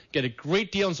location. Get a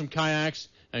great deal on some kayaks.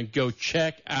 And go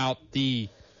check out the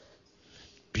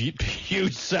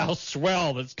huge south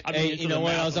swell that's coming into the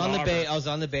when I was on the harbor.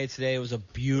 bay, today. It was a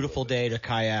beautiful day to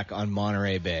kayak on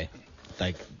Monterey Bay.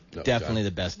 Like, definitely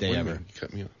the best day ever. You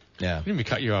cut me off. Yeah. Let me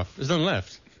cut you off. There's nothing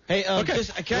left. Hey, Okay,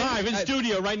 live in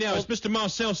studio right now is Mr.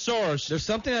 Marcel Soros. There's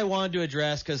something I wanted to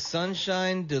address because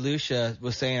Sunshine DeLucia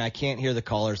was saying I can't hear the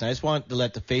callers. And I just want to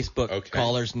let the Facebook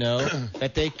callers know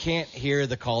that they can't hear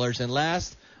the callers. And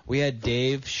last, we had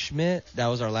Dave Schmidt. That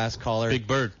was our last caller. Big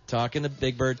Bird. Talking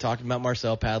about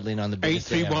Marcel paddling on the biggest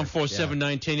day ever.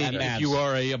 831-479-1080 if you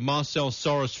are a Marcel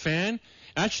Soros fan.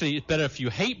 Actually, it's better if you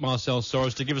hate Marcel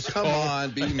Soros to give us a call. Come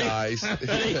on, be nice.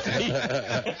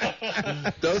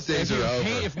 Those days are over.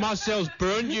 If Marcel's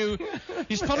burned you,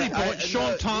 he's probably burned.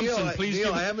 Sean Thompson, please.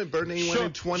 Neil, I haven't burned anyone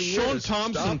in 20 years. Sean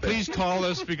Thompson, please call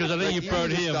us because I think you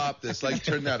burned him. Stop this.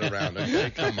 Turn that around. Okay,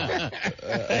 come on.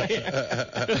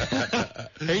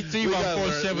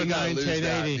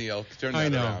 831-479-1080. Neil. Turn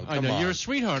that around. I know. You're a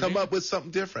sweetheart. Come up with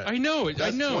something different. I know it.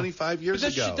 That's 25 years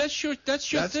ago. That's your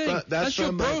thing. That's your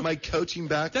from bro. my coaching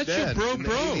back That's then. your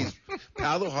bro.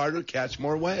 Paddle harder, catch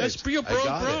more waves. That's your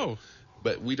bro.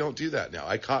 But we don't do that now.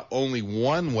 I caught only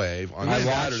one wave on Saturday.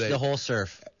 I watched the whole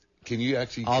surf. Can you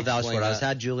actually I'll vouch for it. I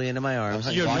had Julian in my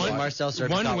arms. You had watching Marcel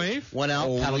surf. One wave? Went out,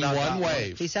 only paddled out. one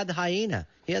wave. He's had the hyena.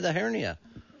 He had the hernia.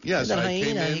 Yes, The I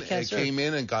hyena, came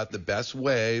in and got the best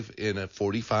wave in a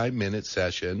 45-minute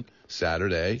session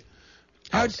Saturday.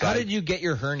 How did you get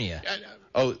your hernia?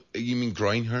 Oh, you mean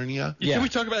groin hernia? Yeah. Can we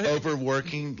talk about it?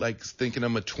 Overworking, like thinking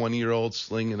I'm a 20-year-old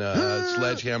slinging a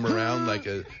sledgehammer around like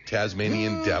a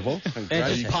Tasmanian devil. And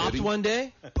it just popped one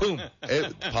day? Boom.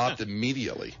 It popped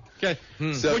immediately. Okay.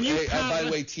 So, When you by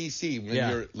the way, TC, when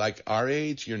you're like our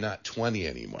age, you're not 20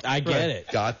 anymore. I get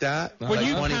it. Got that? When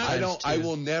you I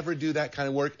will never do that kind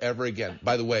of work ever again.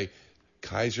 By the way,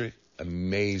 Kaiser,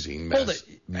 amazing mesh. Hold it.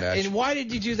 And why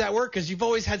did you do that work? Because you've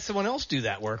always had someone else do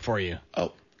that work for you.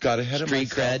 Oh, got ahead of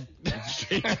myself.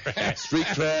 Street Street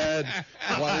cred.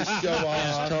 Want to show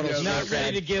off. total Not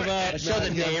ready to give up. Show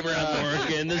the neighbor I'm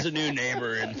working. There's a new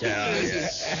neighbor in town.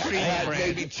 I had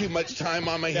maybe too much time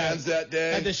on my hands that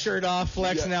day. Had the shirt off,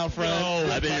 flexing out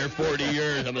front. I've been here 40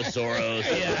 years. I'm a Soros.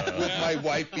 With my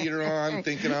wife beater on,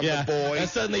 thinking I'm the boy. And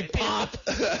suddenly pop.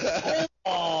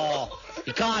 Oh,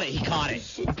 he caught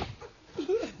it.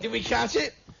 Did we catch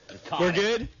it? We're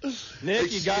good?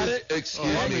 Nick, you got it?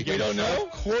 Excuse me. We don't know?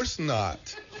 Of course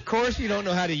not. Of course, you don't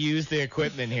know how to use the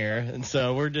equipment here, and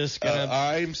so we're just gonna.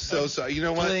 I'm so sorry. You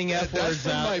know what? F That's words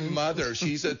from out. my mother.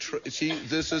 She's a.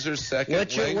 This is her second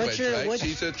language. Right?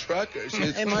 She's a trucker.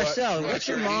 Hey Marcel, what's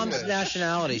your mom's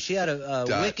nationality? She had a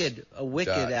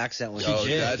wicked accent when she Oh,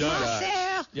 did. that's Dutch.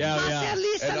 Yeah, yeah.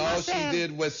 Listen, And all she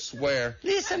did was swear.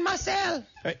 Listen, Marcel.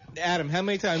 Hey, Adam, how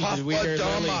many times did we hear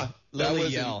Lily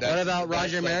yell? What about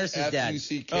Roger Maris's dad?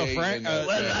 F-U-C-K Frank.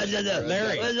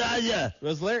 Larry. Where's Roger?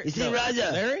 Was Larry? You see no, Roger?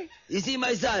 Larry? You see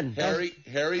my son? Harry.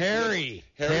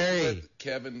 With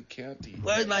Kevin Canty.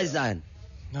 Where's my son?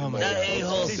 Oh my That God.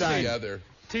 a-hole son. The other.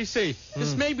 TC,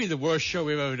 this may be the worst show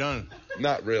we've ever done.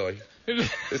 Not really.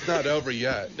 It's not over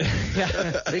yet.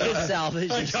 We can salvage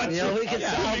this. We can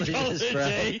salvage this,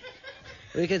 bro.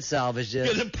 We can salvage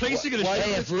this. The police are going to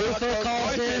Hey, if Rufo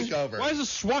calls in, Why is a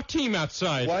SWAT team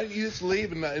outside? Why don't you just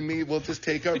leave and me? We'll just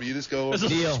take over. You just go. There's a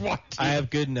Deal. SWAT team. I have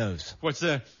good news. What's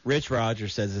that? Rich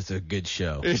Rogers says it's a good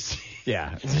show.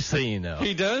 Yeah, just so you know.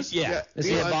 He does? Yeah. is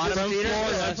he a bottom feeder?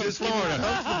 Just get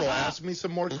comfortable. Ask me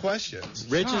some more questions.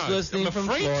 Rich is God, listening I'm from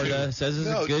afraid Florida. to. Says it's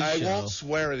No, a good I show. won't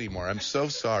swear anymore. I'm so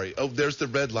sorry. Oh, there's the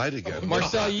red light again.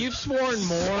 Marcel, you've sworn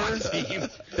more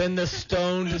than the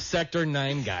stoned Sector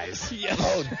 9 guys.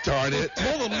 Oh, darn it.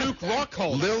 More than Luke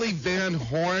Rockhold. Lily Van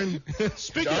Horn.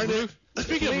 Speaking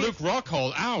of Luke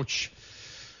Rockhold, ouch.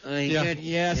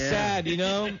 Yeah, sad, you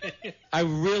know. I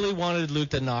really wanted Luke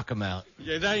to knock him out.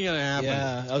 Yeah, that ain't going to happen.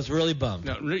 Yeah, I was really bummed.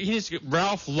 No, he needs to get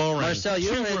Ralph Lauren. Marcel,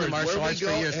 you were in the martial arts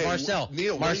for years. Hey, Marcel,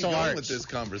 Neil, martial where are you going arts. with this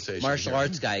conversation? Martial here?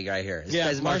 arts guy right here. This Yeah,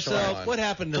 guy's martial Marcel, arts. what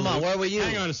happened to Come on, Luke? where were you?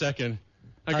 Hang on a second.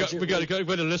 We got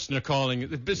a listener calling.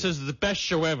 This is the best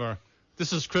show ever.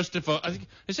 This is Christopher. I think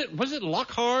was it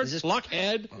Lockhart?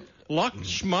 Lockhead? Lock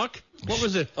Schmuck? What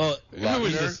was it? Oh, who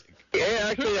was this? Yeah,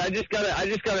 actually, I just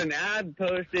got an ad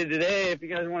posted today. If you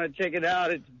guys want to check it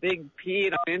out, it's Big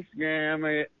Pete on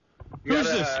Instagram. Who's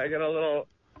this? I got a little.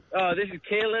 Oh, this is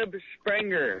Caleb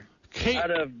Sprenger out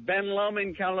of Ben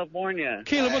Lomond, California.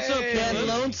 Caleb, what's up, Ben Caleb?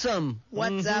 Lonesome.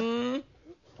 What's up?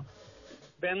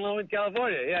 Ben Lomond,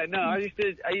 California. Yeah, no, I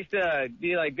used to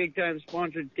be like big time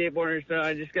sponsored skateboarder. So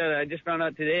I just found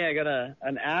out today I got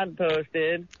an ad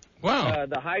posted. Wow.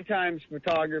 The High Times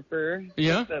photographer.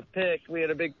 Yeah. The pic. We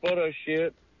had a big photo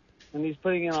shoot, and he's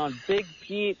putting it on Big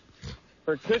Pete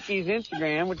for Cookies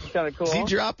Instagram, which is kind of cool. Is he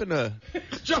dropping the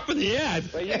ad?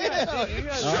 But you guys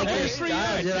I like this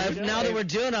guy. Now that we're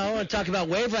doing it, I want to talk about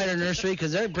Wave Rider Nursery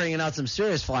because they're bringing out some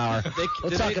serious flour.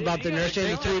 We'll talk about the nursery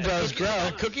and the Three Bros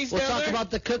Grow. Cookies We'll down talk there? about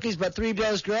the cookies, but Three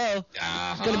Bros Grow.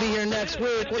 It's going to be here next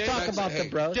week. We'll talk about the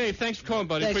bros. Dave, thanks for calling,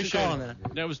 buddy. Thanks for Appreciate calling,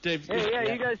 it. That was Dave. Hey,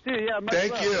 yeah, you guys too. Yeah, much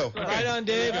Thank love. you. Right on,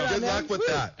 Dave. Good luck with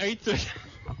that. 830.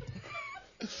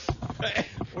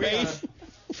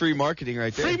 free marketing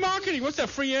right there? Free marketing. What's that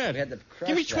free ad? We had to crush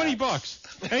Give me that. $20.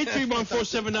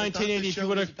 831-479-1080 if you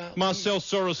want a Marcel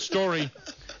Soros story.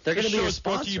 They're going to be show your is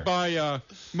brought to you sponsor.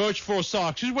 by Merch for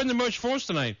Socks. Who's winning the Merch Force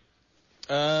tonight?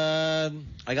 I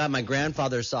got my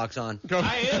grandfather's socks on.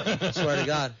 I am. Swear to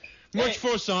God. Merch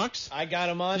for Socks. I got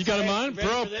him on. You got 'em Hey, on? ready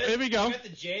Bro, for this? here we go. You got the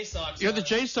J socks. You got the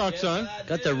J socks on.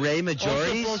 Got the Ray Also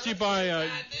Majorities. brought to you by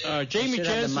Jamie Should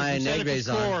have the Jensen Maya from Santa Negres Cruz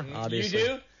on, Core. obviously. You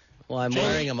do? Well, I'm Jamie,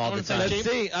 wearing them all I the wanna thank time. Let's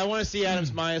see. I want to see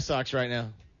Adam's Maya socks right now.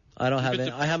 I don't have But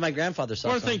it. I have my grandfather's I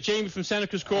want socks to thank Jamie from Santa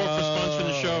Cruz Core for sponsoring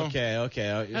the show.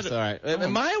 Okay. It's Had all right.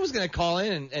 Maya was going to call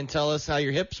in and tell us how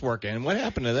your hip's working. What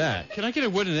happened to that? Can I get a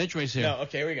wooden edgeways here? No,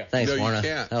 okay, here we go. Thanks, No, you Warner.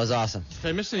 can't. That was awesome. Did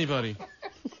I miss anybody?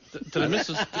 Did I miss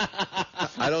us?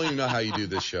 I don't even know how you do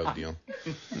this show, Neil.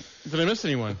 Did I miss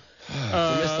anyone? We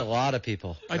missed a lot of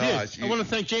people. I did. Gosh, I want to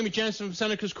thank Jamie Jensen from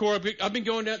Santa Cruz Core. I've been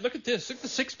going down. Look at this. Look at the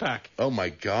six pack. Oh my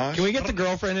gosh. Can we get the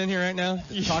girlfriend in here right now?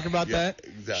 Talk about Yeah, that.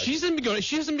 exactly. She hasn't been going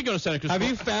to Santa Cruz. Have Core.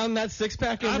 you found that six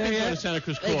pack in I've there been going to yet? Santa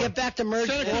Cruz Hey, Core. get back to merge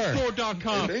four.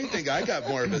 SantaCruzCore.com. If anything, I got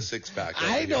more of a six-pack.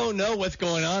 I don't know what's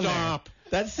going on Stop. there.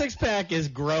 That six pack is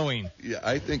growing. Yeah,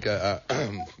 I think. Uh-huh.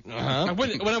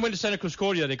 When I went to Santa Cruz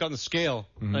Core, they got on the scale.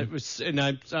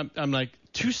 I'm like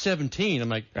 217. I'm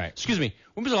like, Right. excuse me.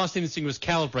 When was the last time this thing was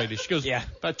calibrated? She goes, Yeah.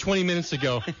 about 20 minutes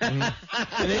ago.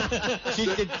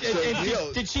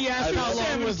 Did she ask how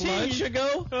long was 17. lunch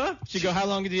ago? Huh? She go, how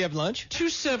long did you have lunch?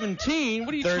 217.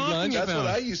 What are you Third talking lunch? about? That's what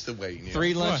I used to weigh. Neil.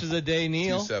 3 lunches a day,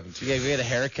 Neil. 217. You get a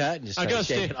haircut and just I try to gotta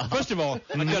shave stay. it off. First of all,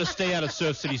 I gotta stay out of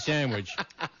Surf City Sandwich.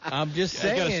 I'm just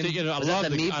I gotta saying. stay. I Was love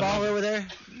that the I love meatball it. over there?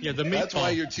 Yeah, the meatball. That's why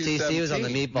you're 217. TC was on the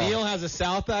meatball. Neil has a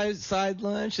south side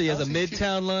lunch. He has a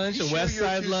midtown lunch, a west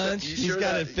side lunch. He's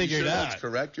got it figured out. That's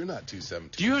correct. You're not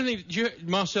 217. Do you have any?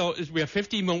 Marcel, we have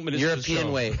 15 more minutes. to the European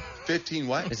show. weight. 15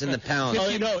 what? It's in the pounds. Oh,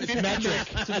 you know, it's 15 metric.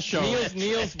 minutes to the show.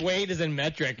 Neil's weight is in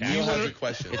metric. Neil actually. has a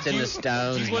question. It's in the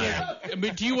stones.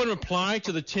 Do you want to reply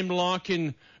to the Tim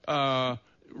Larkin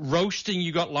roasting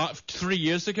you got 3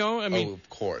 years ago? I mean, of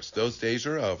course. Those days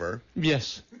are over.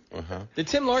 yes. Uh-huh. Did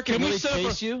Tim Larkin really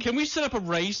face you? Can we set up a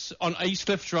race on East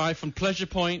Cliff Drive from Pleasure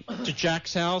Point to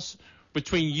Jack's house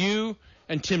between you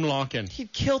and Tim Larkin?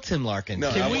 He'd kill Tim Larkin.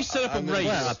 Can we set up a race?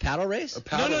 What, a paddle race? A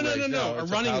paddle race? No. A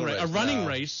it's running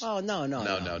race. Oh, no.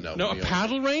 No, a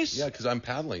paddle race? Yeah, because I'm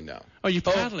paddling now. Oh, you're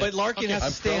paddling. But Larkin has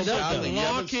to stand up. paddling. You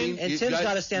haven't seen- And you Tim's guys-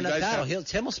 got to stand you up guys paddle. have-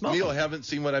 Tim will smoke Neil, him. haven't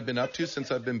seen what I've been up to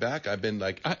since I've been back. I've been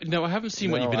like, No, I haven't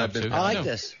seen what No, you've been I've up been- to. I like No.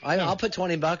 this. I'll put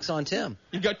 $20 on Tim.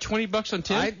 You got $20 on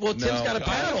Tim? Tim's got a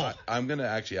paddle. I'm going to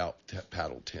actually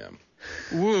paddle Tim.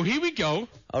 Woo, here we go.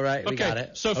 All right, we Okay, got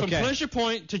it. so from Okay. Pleasure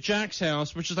Point to Jack's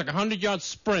house, which is like a 100-yard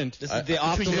sprint. This is the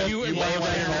off the between lip. you and Wave Wave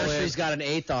Rider Rider. Nursery's got an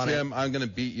 8th on it. Tim, I'm going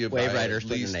to beat you Wave by Rider's at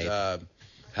putting least an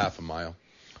half a mile.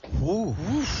 Ooh.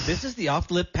 This is the off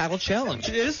the lip paddle challenge.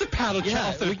 It is the paddle Yeah,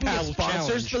 challenge. we can get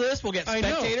sponsors for this. We'll get I know.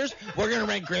 spectators. We're going to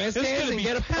rent grandstands gonna and be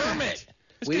get a packed. permit.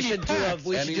 We should do a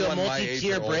Anyone my age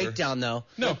multi-tier or older. breakdown though.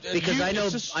 No, because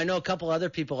you- I know a couple other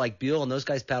people like Buell and those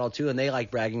guys paddle too, and they like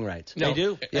bragging rights. They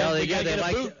do. Yeah, we gotta they get a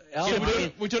like. boot. Oh, So I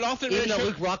mean, we do an off the even though ratio.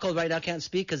 Luke Rocco right now can't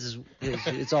speak because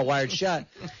it's all wired shut,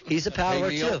 he's a paddler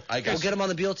Hey, Neil, too. I guess- We'll get him on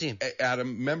the Buell team. Hey,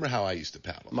 Adam, remember how I used to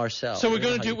paddle? Marcel. So we're you know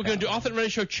gonna how do you paddle. off the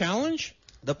ratio challenge.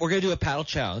 We're going to do a paddle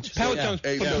challenge. Paddle Yeah. challenge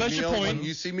Hey, from so, Pleasure Neil, Point. when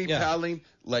you see me Yeah. paddling,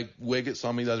 like Wiggett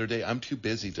saw me the other day, I'm too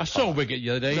busy to I talk. saw Wiggett the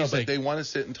other day. No, He's but like, they want to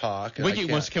sit and talk. And I Wiggett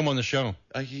can't. wants to come on the show.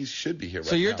 He should be here right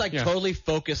So you're now. like Yeah. totally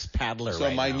focused paddler So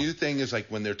right my now. new thing is like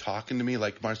when they're talking to me,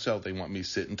 like Marcel, they want me to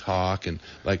sit and talk, and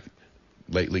like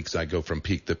lately, because I go from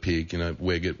peak to peak,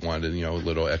 Wiggett wanted, a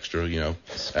little extra,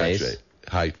 Space. extra.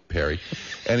 Hi, Perry.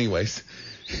 Anyways,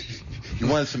 he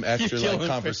wanted some extra You're killing like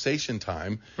me. conversation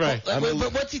time. Right. But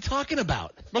what's he talking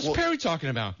about? What's Well- Perry talking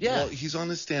about? Yeah. Well, he's on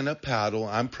the stand-up paddle.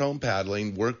 I'm prone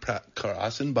paddling. We're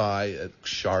crossing by at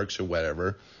Sharks or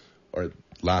whatever, or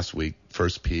last week,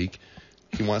 first peak.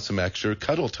 He wants some extra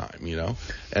cuddle time,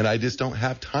 and I just don't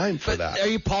have time for But that. are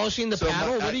you polishing the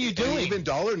paddle? What are you doing? Even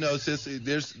Dollar knows this.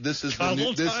 This is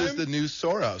Cuddle this is time? the new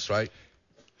Soros, right?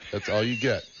 That's all you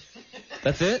get.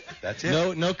 That's it? That's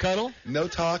it. No cuddle? No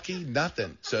talking,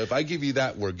 nothing. So if I give you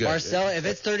that, we're good. Marcel, if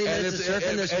it's 30 And minutes of if-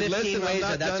 surfing, there's 15 listen, I'm ways.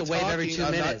 not That's a done wave every talking. 2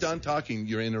 I'm minutes. not done talking.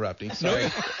 You're interrupting. Sorry.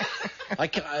 I'm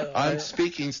I'm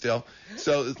speaking still.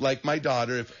 So, like my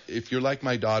daughter, if you're like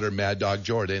my daughter, Mad Dog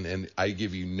Jordan, and I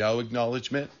give you no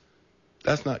acknowledgement,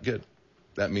 that's not good.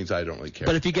 That means I don't really care.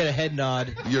 But if you get a head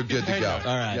nod, You're good to Head go. nod.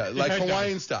 All right. Yeah, like Head nod.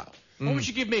 Hawaiian style. What would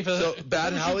you give me for So that?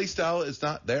 Bad Holly style is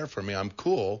not there for me. I'm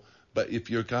cool. But if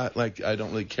you're got like I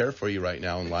don't really care for you right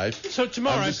now in life. So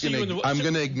tomorrow I'm I just see you in the. I'm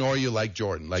gonna ignore you like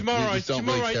Jordan. Like tomorrow we just don't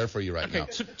really tomorrow care for you right okay, now.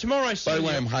 tomorrow I see By the you.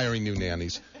 way, I'm hiring new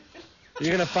nannies.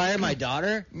 You're gonna fire my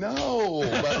daughter? No,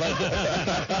 but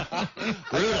like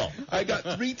brutal. I got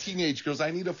 3 teenage girls.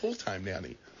 I need a full-time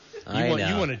nanny. I know.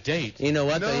 You want a date? You know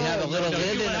what? though? You No, have a little no,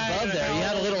 live-in you had- above there. You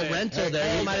had a little Hey, rental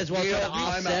there. You might as well try to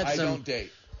offset I some. don't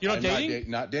date. You're not I'm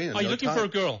dating? Not dating. Are you No looking time. for a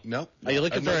girl? No. Are you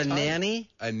looking No for a time. nanny?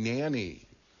 A nanny.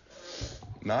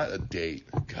 Not a date.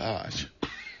 Gosh.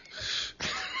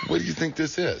 What do you think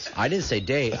this is? I didn't say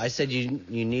date. I said you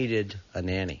needed a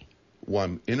nanny. Well,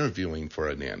 I'm interviewing for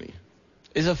a nanny.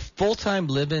 is a full-time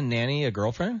live-in nanny a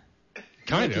girlfriend?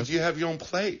 Kind Because of. you have your own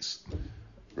place,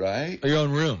 right? Or your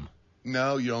own room?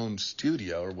 No, your own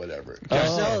studio or whatever.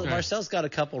 Oh, Marcel's got a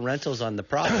couple rentals on the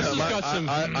property. This has got some.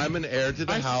 I'm an heir to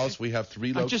the I- house. We have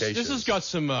 3 locations. This has got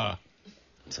some.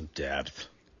 Some depth.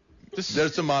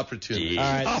 There's some opportunity. All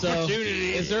right, so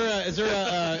Opportunity. is there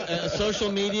a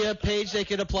social media page they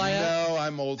could apply at? No,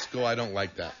 I'm old school. I don't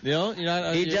like that. You know, you're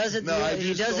not. He does it. No, I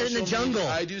he do does it in the social jungle. media.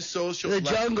 I do social. The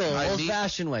like, jungle, I meet-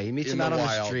 old-fashioned way. He meets in him out the on the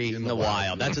wild, street. in In the the wild.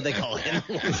 wild. That's what they call it.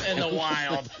 In the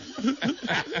wild.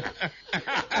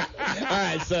 All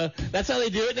right, so that's how they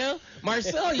do it now.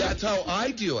 Marcel, That's how I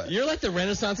do it. you're like the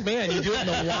Renaissance man. You do it in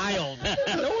the wild.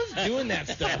 No one's doing that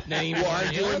stuff anymore.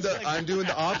 Well, You know, it's like- I'm doing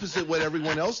the opposite what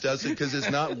everyone else does because it's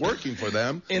not working for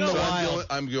them. In the so wild.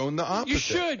 I'm doing the opposite. You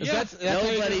should. Yeah. That's how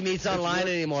you Nobody do- meets online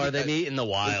anymore. They meet in the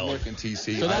It's wild. working,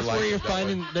 TC. So I that's like where it you're that way.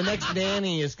 finding the next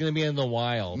nanny is going to be in the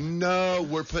wild. No,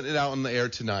 we're putting it out on the air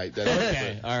tonight. That's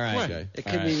Okay, all right. What? Okay. It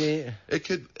could be me. It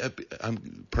could.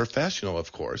 I'm professional,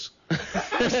 of course.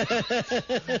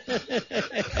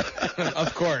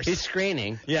 Of course. He's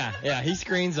screening. Yeah, he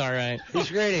screens all right. He's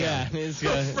screening. Yeah, he's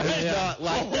good. It's Yeah. not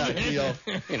like that, Neil.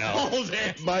 You know. Hold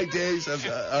it. My days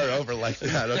are over like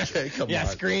that. Okay, come Yeah, on.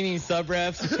 screening sub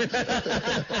refs.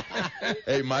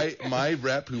 Hey, my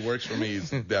rep who works for me is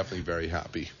definitely very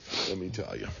happy. Let me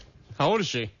tell you. How old is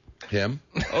she? Him?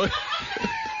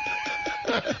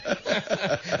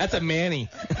 That's a Manny.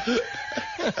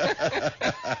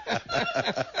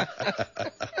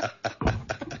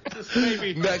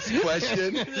 Maybe. Next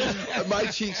question. My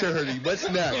cheeks are hurting. What's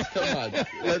next? Come on.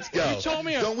 Let's go. You told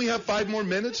me Don't we have 5 more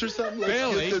minutes or something? Let's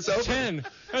Barely. get this over. 10.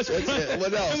 That's it.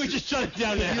 What else? Can we just shut it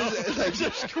down now?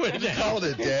 Just quit it Call down.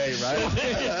 it a day, right?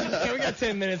 Okay, we got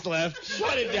 10 minutes left.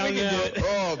 Shut it down now.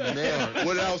 Oh, man.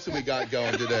 What else have we got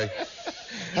going today?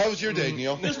 How was your day,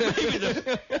 Neil? This may be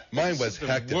the Mine was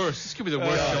hectic. worst. This could be the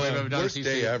worst show I've ever done. Worst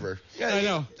day ever. I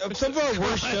know. Some of our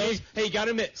worst shows. Hey, you got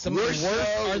to admit, some of Worst the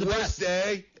worst show, are the worst best.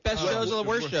 day. Best shows are the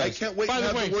worst shows. I can't wait By to the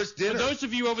have way, the worst for dinner. those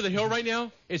of you over the hill right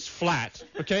now, it's flat.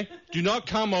 Okay? Do not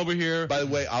come over here. By the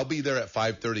way, I'll be there at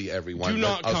 5:30, everyone. Do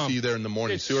not I'll come. see you there in the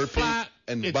morning. It's Sewer flat. Pete.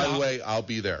 And It's by the out. way, I'll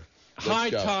be there. Let's High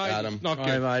go. tide. Adam, Not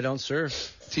good. I don't serve.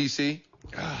 TC,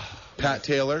 Pat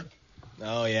Taylor,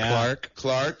 Oh, yeah.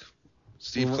 Clark,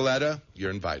 Steve Coletta,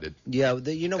 you're invited. Yeah,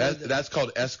 you know what? That's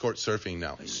called escort surfing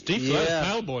now. Steve Yeah. Flatt's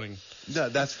paddleboarding. No,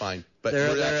 that's fine. But They're-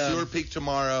 we're they're, at Sewer Peak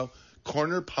tomorrow.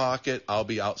 Corner Pocket, I'll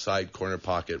be outside Corner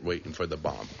Pocket waiting for the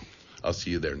bomb. I'll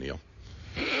see you there, Neil.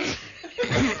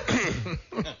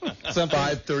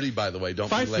 5:30, by the way. Don't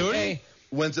be 5:30? late. Hey.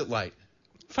 When's it light?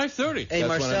 5:30. Hey,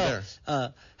 That's when I'm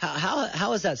Marcel,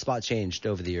 how has that spot changed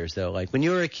over the years, though? Like, when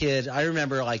you were a kid, I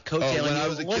remember, like, coattailing when you. I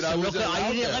was a kid, Listen, I real wasn't quick,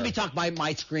 allowed there. let me talk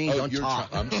my screen. Don't talk.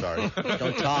 I'm sorry.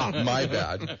 Don't talk. My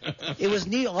bad. It was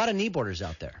a lot of kneeboarders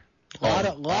out there. A lot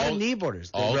of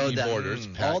kneeboarders. They All rode that.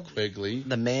 kneeboarders. Pat all Quigley.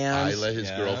 the Mans. Isla, his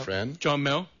Yeah. girlfriend. John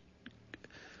Mel.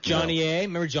 Johnny A.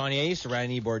 Remember Johnny A. used to ride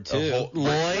a kneeboard, too.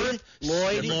 Lloyd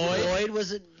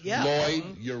was it? Yeah.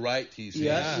 Lloyd, you're right, TC.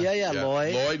 Yeah,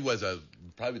 Lloyd. Lloyd was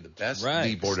probably the best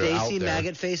Right. kneeboarder out Stacy there.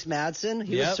 Maggot Face Madsen.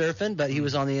 He Yep. was surfing, but he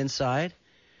was on the inside.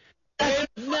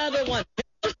 Another one.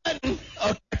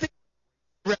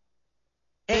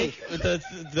 Hey, The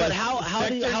but how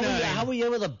Sector were you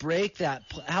able to break that?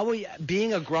 How were you,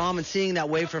 being a Grom and seeing that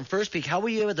wave from First Peak? How were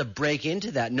you able to break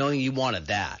into that, knowing you wanted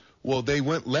that? Well, they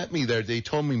wouldn't let me there. They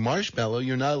told me, Marshmallow,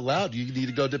 you're not allowed. You need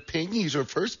to go to Pinky's or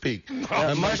First Peak.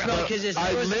 Marshmallow, 'cause it's-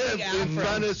 I there was a live big in afro.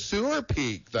 front of Sewer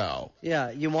Peak, though.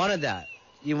 Yeah, you wanted that.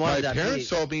 You My wanted that. parents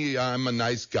beat. told me I'm a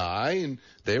nice guy, and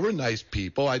they were nice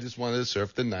people. I just wanted to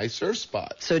surf the nice surf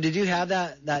spots. So did you have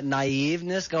that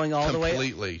naiveness going all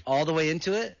Completely. the way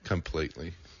into it,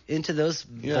 Completely. into those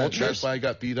Yeah, vultures? that's why I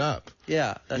got beat up.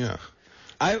 Yeah, that's, Yeah.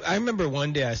 I remember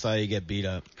one day I saw you get beat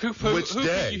up. Which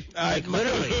day?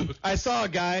 Literally, I saw a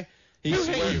guy. He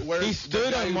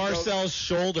stood on Marcel's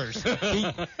shoulders.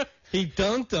 He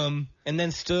dunked him and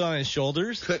then stood on his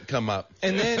shoulders. Couldn't come up.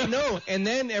 And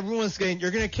then everyone's saying,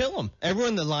 "You're gonna kill him." Everyone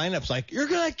in the lineup's like, "You're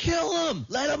gonna kill him.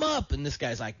 Let him up." And this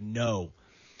guy's like, "No."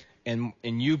 And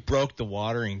you broke the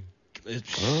water and it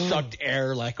sucked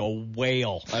air like a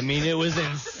whale. I mean, it was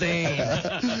insane.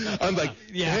 I'm like,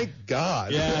 Yeah. thank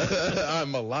God Yeah.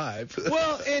 I'm alive.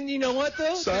 Well, and you know what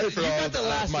though? Sorry for you all got the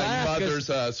last my laugh 'cause-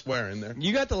 mother's swearing there.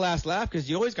 You got the last laugh because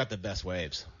you always got the best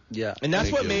waves. yeah. And that's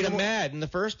Thank what you. made them mad in the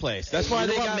first place. That's why you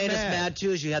know they what got made us mad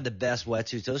too is you had the best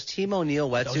wetsuits. Those Team O'Neill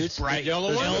wetsuits. bright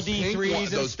yellow those ones? LD3s and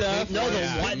Those stuff. pink No, ones. the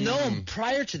Yeah. what? No,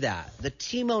 prior to that, the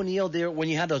Team O'Neill there when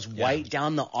you had those white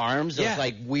down the arms, those Yeah.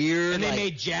 like weird. And they like,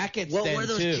 made jackets what then were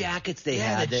those too. jackets they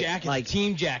Yeah, had? the that, jackets, like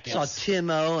team jackets. saw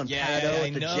Timo and Yeah, Pato I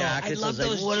with the know. jackets. I love was like,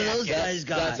 those what are those jackets. guys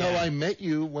got? That's how I met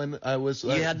you when I was You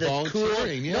had the cool.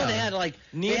 volunteering. Yeah. No, they had like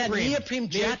neoprene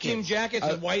jackets. jackets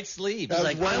with white sleeves. I was That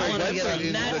like, was I one of want my to get websites on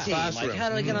in that the team. Like, classroom. how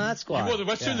do I get on that squad? You wore the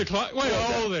wetsuit in the class. Wait,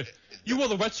 hold it. You wore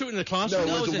the wetsuit in the classroom?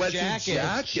 No, it No, was it a was a wetsuit jacket.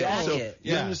 jacket. So Jacket.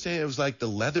 you Yeah. understand? It was like the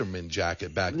Leatherman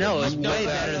jacket back then. No, it was You way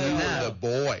wore better than you were that. the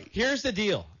boy. Here's the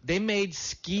deal. They made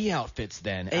ski outfits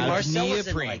then Hey, out Marcel of was in,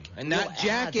 neoprene. like, and real that ads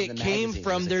jacket in the came magazine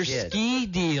from as a their kid. ski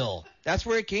deal. That's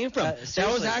where it came from. That was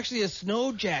seriously. actually a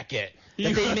snow jacket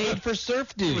that they made for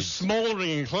surf It was dudes. smoldering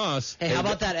in class. Hey, how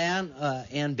about that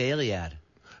Ann Bailey ad?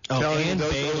 Oh, Telling you and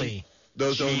those Bailey.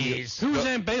 Those Jeez. Who was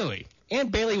Aunt Bailey? And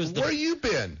Bailey was the... Where you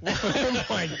been? Oh,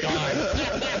 my God.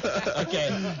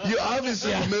 Okay. You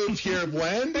obviously moved here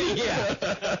when? Yeah.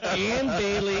 Ann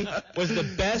Bailey was the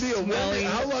best Neil, smelling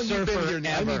how long you been surfer here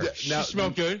now? ever. She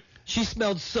smelled good. She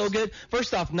smelled so good.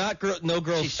 First off, no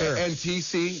girls surf. And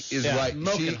TC is Yeah, right.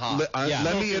 smoking hot. Yeah.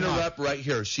 Let me Smoking interrupt right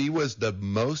here. She was the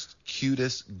most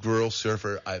cutest girl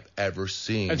surfer I've ever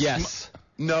seen. Yes.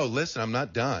 No, listen, I'm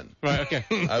not done. Right, okay.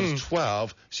 I was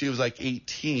 12. She was like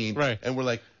 18. Right. And we're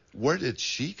like, where did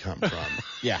she come from?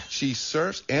 Yeah. She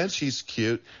surfs and she's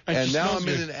cute. And And she now smells I'm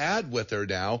in good. an ad with her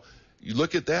now. You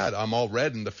look at that. I'm all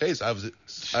red in the face. I was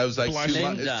like,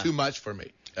 Blushing. it's too much for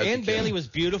me. as a Ann kid. Bailey was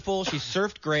beautiful. She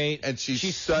surfed great. And she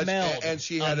smelled and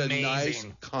she had amazing. a nice,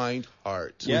 kind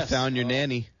heart. Yes. We found your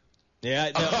nanny.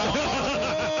 Yeah. I like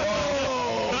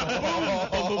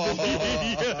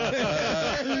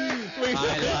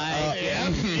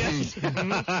it.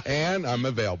 and I'm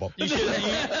available. You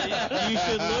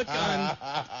should look on,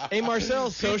 hey, Marcel,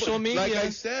 social media. Like I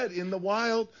said, in the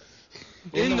wild.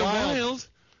 In the wild?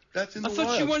 That's in the I wild.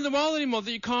 thought you weren't in the wild anymore,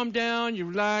 that you calm down, you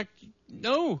relax.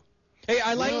 No. Hey,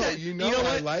 I like that. You know what?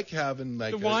 I like having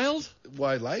like the wild. Well,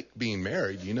 I like being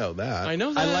married. You know that. I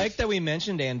know that. I like that we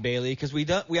mentioned Ann Bailey because I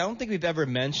don't think we've ever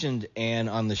mentioned Ann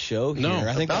on the show here. No.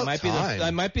 I think that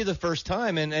About might be the first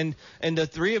time, and the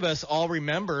three of us all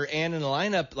remember Ann in the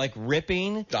lineup like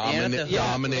ripping,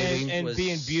 dominating, and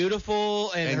being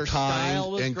beautiful, and her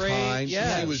style was great. Kind.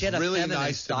 Yeah, she was had a really feminine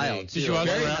nice style, to me. Did you ask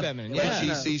very her out? feminine. Like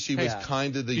Yeah, she was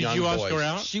kind to the young Did you ask boys. her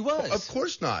out? she was. Of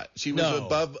course not. She was No.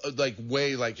 above, like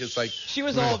way, like it's like She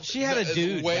was all. She had a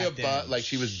dude. way back above, then. like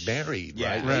she was married,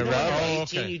 Yeah. right? Right, You know, right. when Oh, you're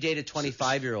 18, okay. you dated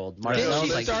 25-year-old. Didn't Marcel's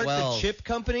she like start 12. the chip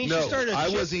company? No, She started a I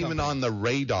chip wasn't even company. on the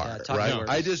radar, Yeah, Taco right? Works.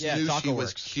 I just Yeah, knew Taco she was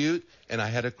Works. cute, and I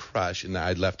had a crush, and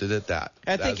I left it at that.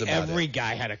 I That think was about every it.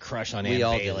 guy had a crush on We Ann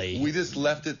all did. Bailey. We just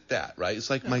left it at that, right? It's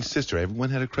like my sister. Everyone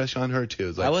had a crush on her too.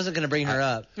 It's like I wasn't going to bring her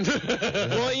up.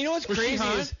 Well, you know what's Was she crazy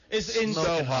hot? is in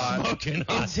so hot. Smoking in hot.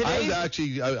 I was today's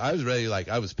actually, I was ready. Like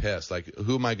I was pissed. Like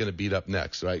who am I going to beat up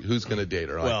next? Right? Who's going to date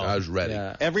her? Like, Well, I was ready.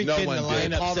 Yeah. every No kid in one the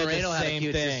did. lineup Paul said Moreno the had a same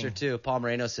cute thing. sister, too. Paul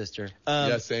Moreno's sister.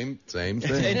 Yeah, same thing.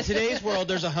 In today's world,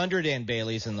 there's 100 Ann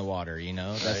Baileys in the water. You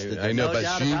know, that's the I know, No but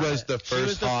doubt she about was it. the She was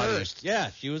first the hottest. first.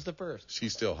 Yeah, she was the first.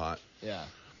 She's still hot. Yeah.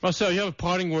 Marcel, you have a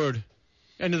parting word.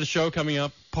 End of the show coming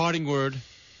up. Parting word.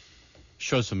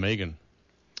 Shows for Megan.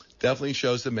 Definitely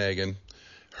shows to Megan.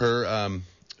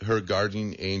 Her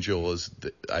guardian angel is.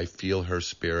 I feel her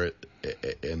spirit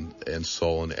and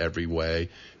soul in every way,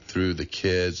 through the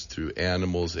kids, through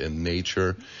animals and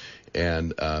nature,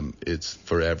 and it's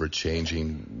forever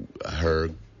changing. Her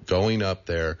going up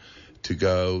there to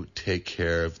go take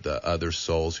care of the other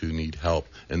souls who need help,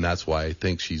 and that's why I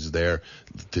think she's there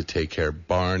to take care of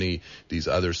Barney, these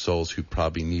other souls who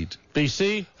probably need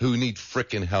BC. who need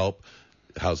frickin' help.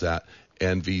 How's that?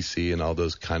 And VC and all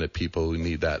those kind of people who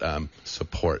need that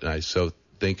support. And I so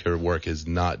think her work is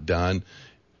not done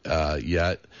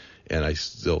yet, and I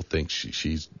still think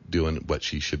she's doing what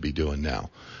she should be doing now.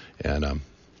 And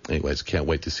anyways, can't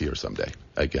wait to see her someday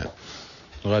again.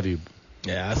 Love you.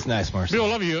 Yeah, that's nice, Marcel. We all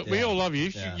love you. We Yeah. all love you.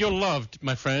 Yeah. You're loved,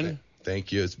 my friend.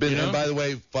 Thank you. It's been, You know? and by the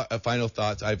way, final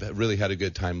thoughts. I've really had a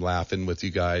good time laughing with you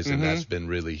guys, and that's been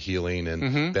really healing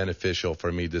and beneficial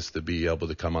for me just to be able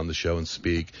to come on the show and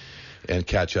speak and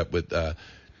catch up with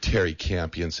Terry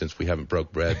Campion since we haven't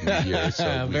broke bread in a year.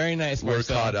 So Very nice, We're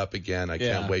Marcel. caught up again. I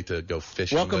Yeah. can't wait to go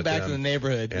fishing Welcome with back him. to the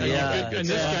neighborhood. And Yeah. good And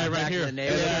this stuff. guy right Back in here. the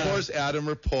neighborhood. And of course, Adam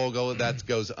Replogle, that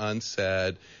goes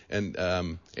unsaid. And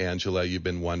Angela, you've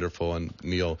been wonderful. And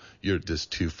Neil, you're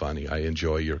just too funny. I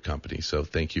enjoy your company. So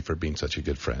thank you for being such a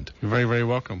good friend. You're very, very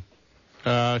welcome.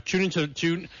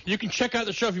 Tune. You can check out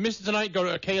the show. If you missed it tonight, go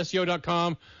to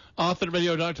ksco.com,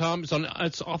 offnetradio.com.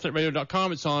 It's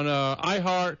offnetradio.com. It's on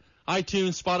iHeart,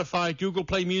 iTunes, Spotify, Google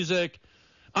Play Music,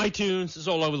 iTunes. It's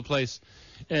all over the place.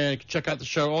 And you can check out the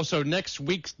show. Also, next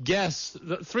week's guests,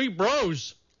 the Three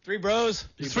Bros. Three bros.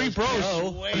 Three Bros.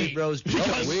 Three bros. You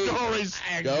got Sweet. stories.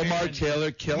 Go, Mark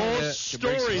Taylor, killing More it.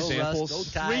 stories. Samples.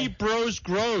 Go Ty. Three Bros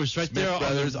Grows right Smith there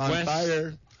Brothers on on the west.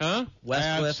 fire. Huh? I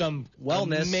have Westcliff. some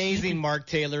Wellness. amazing Mark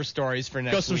Taylor stories for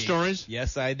next Got some week. stories?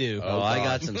 Yes, I do. Oh, I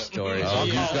got some stories. Oh, I'll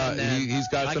he's call him got then. he's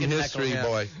got I some can heckle history, him.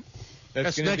 boy.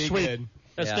 That's gonna next be week. good.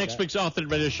 That's Yeah, next that- week's Off the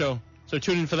Radio Show. So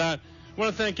tune in for that. I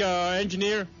want to thank our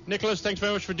engineer, Nicholas. Thanks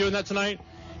very much for doing that tonight.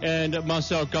 And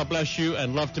Marcel, God bless you,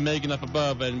 and love to Megan up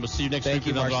above. And we'll see you next Thank week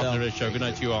you, with another Off Marcel. the Radio Show. Good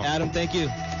night to you all. Adam, thank you.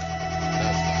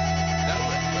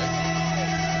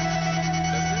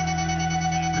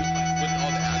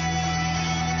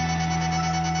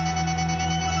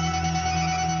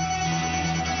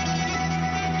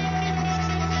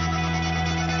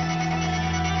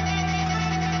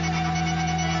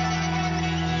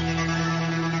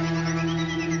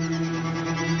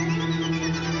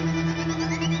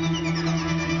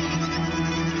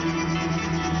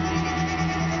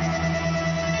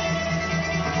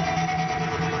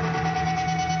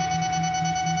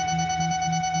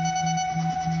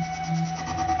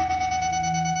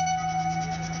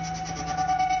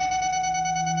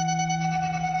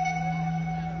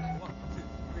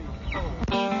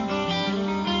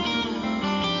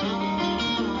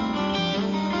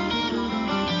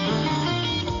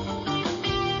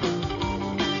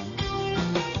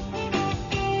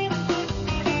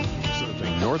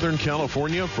 Serving Northern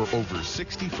California for over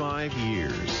 65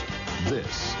 years.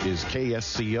 This is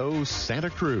KSCO Santa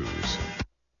Cruz.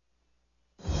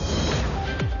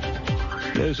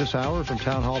 News this hour from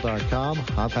townhall.com.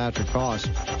 I'm Patrick Cost.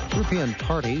 European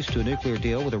parties to a nuclear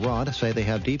deal with Iran say they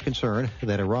have deep concern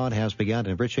that Iran has begun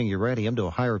enriching uranium to a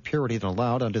higher purity than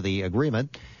allowed under the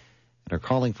agreement and are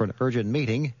calling for an urgent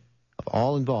meeting of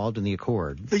all involved in the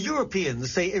accord. The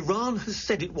Europeans say Iran has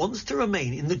said it wants to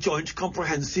remain in the Joint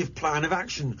Comprehensive Plan of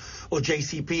Action, or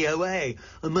JCPOA,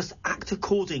 and must act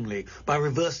accordingly by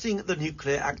reversing the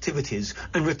nuclear activities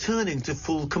and returning to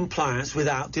full compliance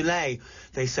without delay.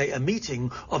 They say a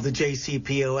meeting of the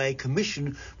JCPOA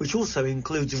Commission, which also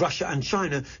includes Russia and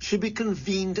China, should be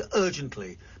convened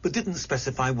urgently, but didn't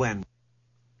specify when.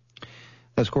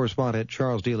 As correspondent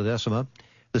Charles De La Decima,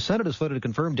 the Senate has voted to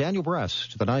confirm Daniel Bress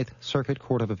to the Ninth Circuit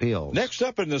Court of Appeals. Next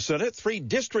up in the Senate, 3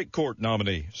 district court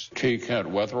nominees. T. Kent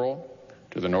Wetherell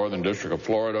to the Northern District of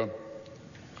Florida,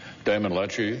 Damon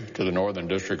Lecce to the Northern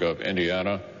District of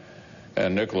Indiana,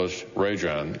 and Nicholas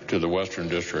Rajan to the Western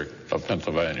District of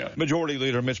Pennsylvania. Majority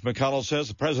Leader Mitch McConnell says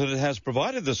the president has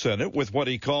provided the Senate with what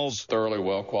he calls thoroughly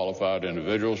well-qualified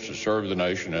individuals to serve the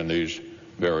nation in these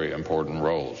very important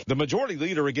roles. The majority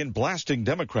leader again blasting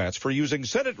Democrats for using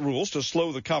Senate rules to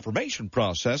slow the confirmation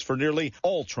process for nearly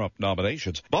all Trump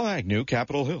nominations. Bob Agnew,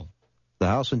 Capitol Hill. The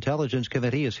House Intelligence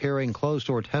Committee is hearing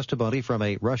closed-door testimony from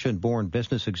a Russian-born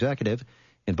business executive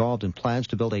involved in plans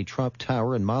to build a Trump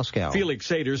Tower in Moscow. Felix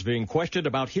Sater's being questioned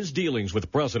about his dealings with the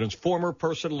president's former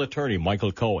personal attorney,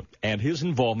 Michael Cohen, and his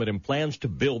involvement in plans to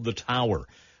build the tower.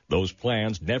 Those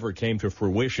plans never came to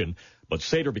fruition, but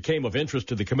Sater became of interest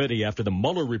to the committee after the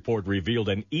Mueller report revealed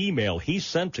an email he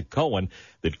sent to Cohen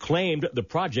that claimed the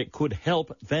project could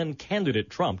help then-candidate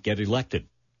Trump get elected.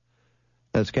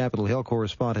 That's Capitol Hill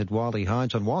correspondent Wally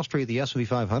Hines. On Wall Street, the S&P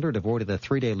 500 avoided a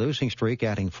 3-day losing streak,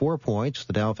 adding 4 points.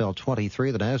 The Dow fell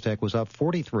 23. The Nasdaq was up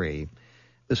 43.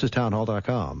 This is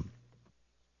townhall.com.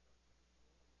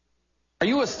 Are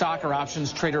you a stock or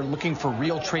options trader looking for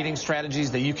real trading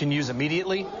strategies that you can use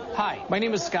immediately? Hi, my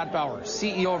name is Scott Bauer,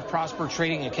 CEO of Prosper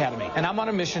Trading Academy, and I'm on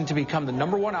a mission to become the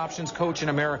 #1 options coach in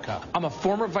America. I'm a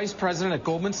former vice president at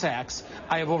Goldman Sachs.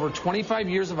 I have over 25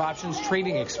 years of options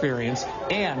trading experience,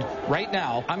 and right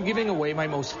now, I'm giving away my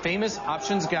most famous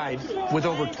options guide with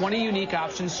over 20 unique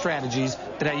options strategies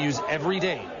that I use every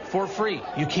day for free.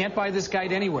 You can't buy this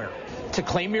guide anywhere. To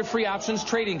claim your free options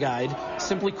trading guide,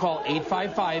 simply call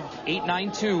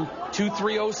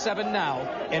 855-892-2307 now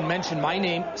and mention my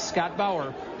name, Scott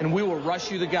Bauer, and we will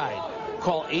rush you the guide.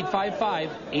 Call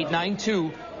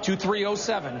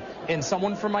 855-892-2307, and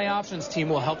someone from my options team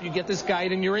will help you get this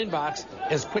guide in your inbox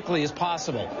as quickly as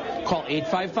possible. Call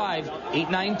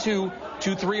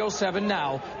 855-892-2307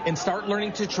 now and start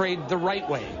learning to trade the right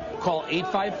way. Call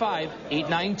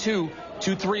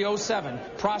 855-892-2307.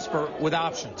 Prosper with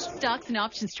options. Stocks and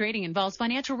options trading involves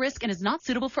financial risk and is not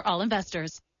suitable for all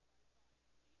investors.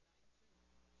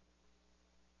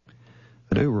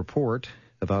 A new report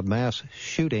about mass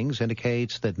shootings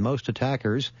indicates that most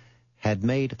attackers had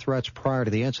made threats prior to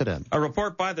the incident. A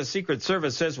report by the Secret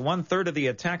Service says 1/3 of the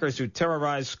attackers who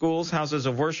terrorized schools, houses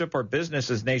of worship, or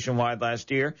businesses nationwide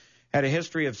last year had a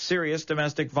history of serious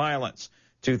domestic violence.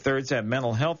 2/3 had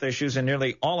mental health issues, and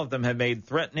nearly all of them had made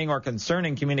threatening or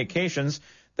concerning communications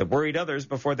that worried others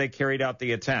before they carried out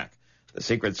the attack. The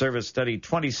Secret Service studied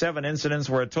 27 incidents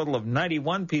where a total of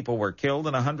 91 people were killed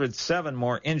and 107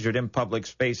 more injured in public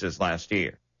spaces last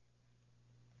year.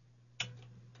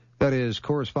 That is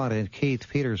correspondent Keith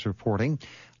Peters reporting.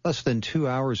 Less than 2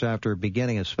 hours after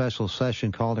beginning a special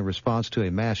session called in response to a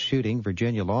mass shooting,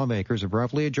 Virginia lawmakers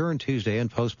abruptly adjourned Tuesday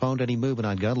and postponed any movement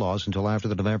on gun laws until after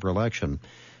the November election.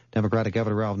 Democratic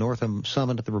Governor Ralph Northam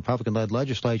summoned the Republican-led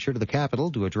legislature to the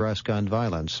Capitol to address gun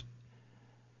violence.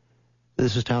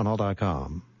 This is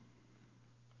townhall.com.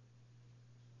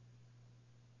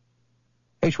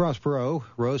 H. Ross Perot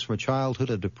rose from a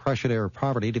childhood of depression-era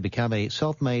poverty to become a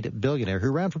self-made billionaire who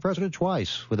ran for president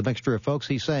twice with a mixture of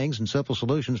folksy sayings and simple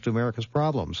solutions to America's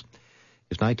problems.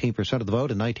 His 19% of the vote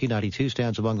in 1992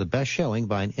 stands among the best showing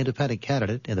by an independent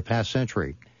candidate in the past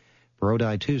century. Perot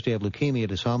died Tuesday of leukemia at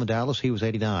his home in Dallas. He was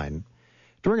 89.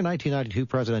 During a 1992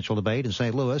 presidential debate in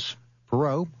St. Louis,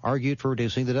 Perot argued for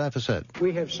reducing the deficit.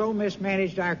 We have so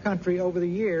mismanaged our country over the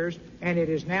years, and it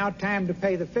is now time to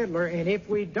pay the fiddler, and if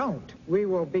we don't, we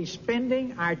will be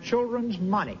spending our children's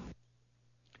money.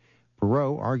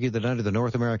 Perot argued that under the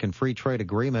North American Free Trade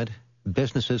Agreement,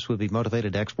 businesses would be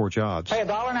motivated to export jobs. Pay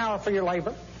 $1 an hour for your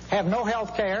labor, have no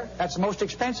health care, that's the most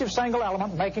expensive single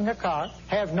element making a car,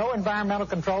 have no environmental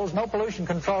controls, no pollution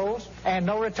controls, and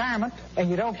no retirement, and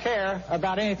you don't care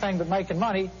about anything but making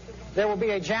money, there will be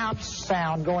a giant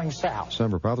sound going south.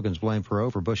 Some Republicans blame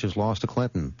Perot for Bush's loss to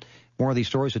Clinton. More of these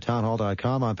stories at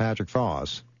townhall.com. I'm Patrick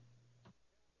Foss.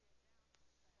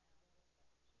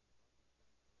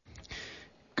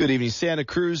 Good evening, Santa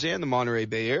Cruz and the Monterey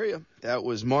Bay Area. That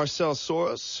was Marcel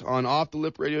Soros on Off the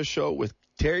Lip Radio Show with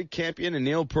Terry Campion and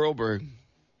Neil Perlberg.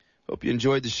 Hope you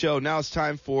enjoyed the show. Now it's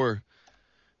time for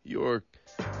your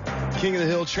King of the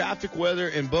Hill traffic, weather,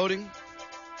 and boating.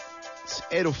 It's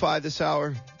 8:05 this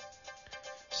hour.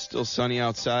 Still sunny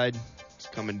outside. It's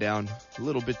coming down a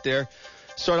little bit there.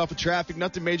 Start off with traffic.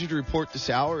 Nothing major to report this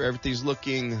hour. Everything's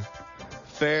looking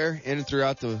fair in and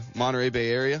throughout the Monterey Bay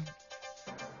area.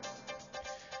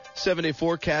 7-day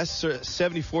forecast,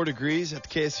 74 degrees at the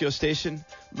KSCO station.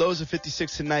 Lows of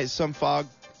 56 tonight. Some fog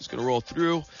is going to roll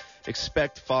through.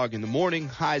 Expect fog in the morning.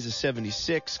 Highs of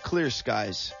 76. Clear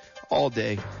skies all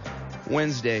day.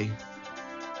 Wednesday,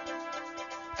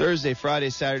 Thursday,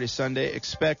 Friday, Saturday, Sunday.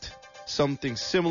 Expect something similar.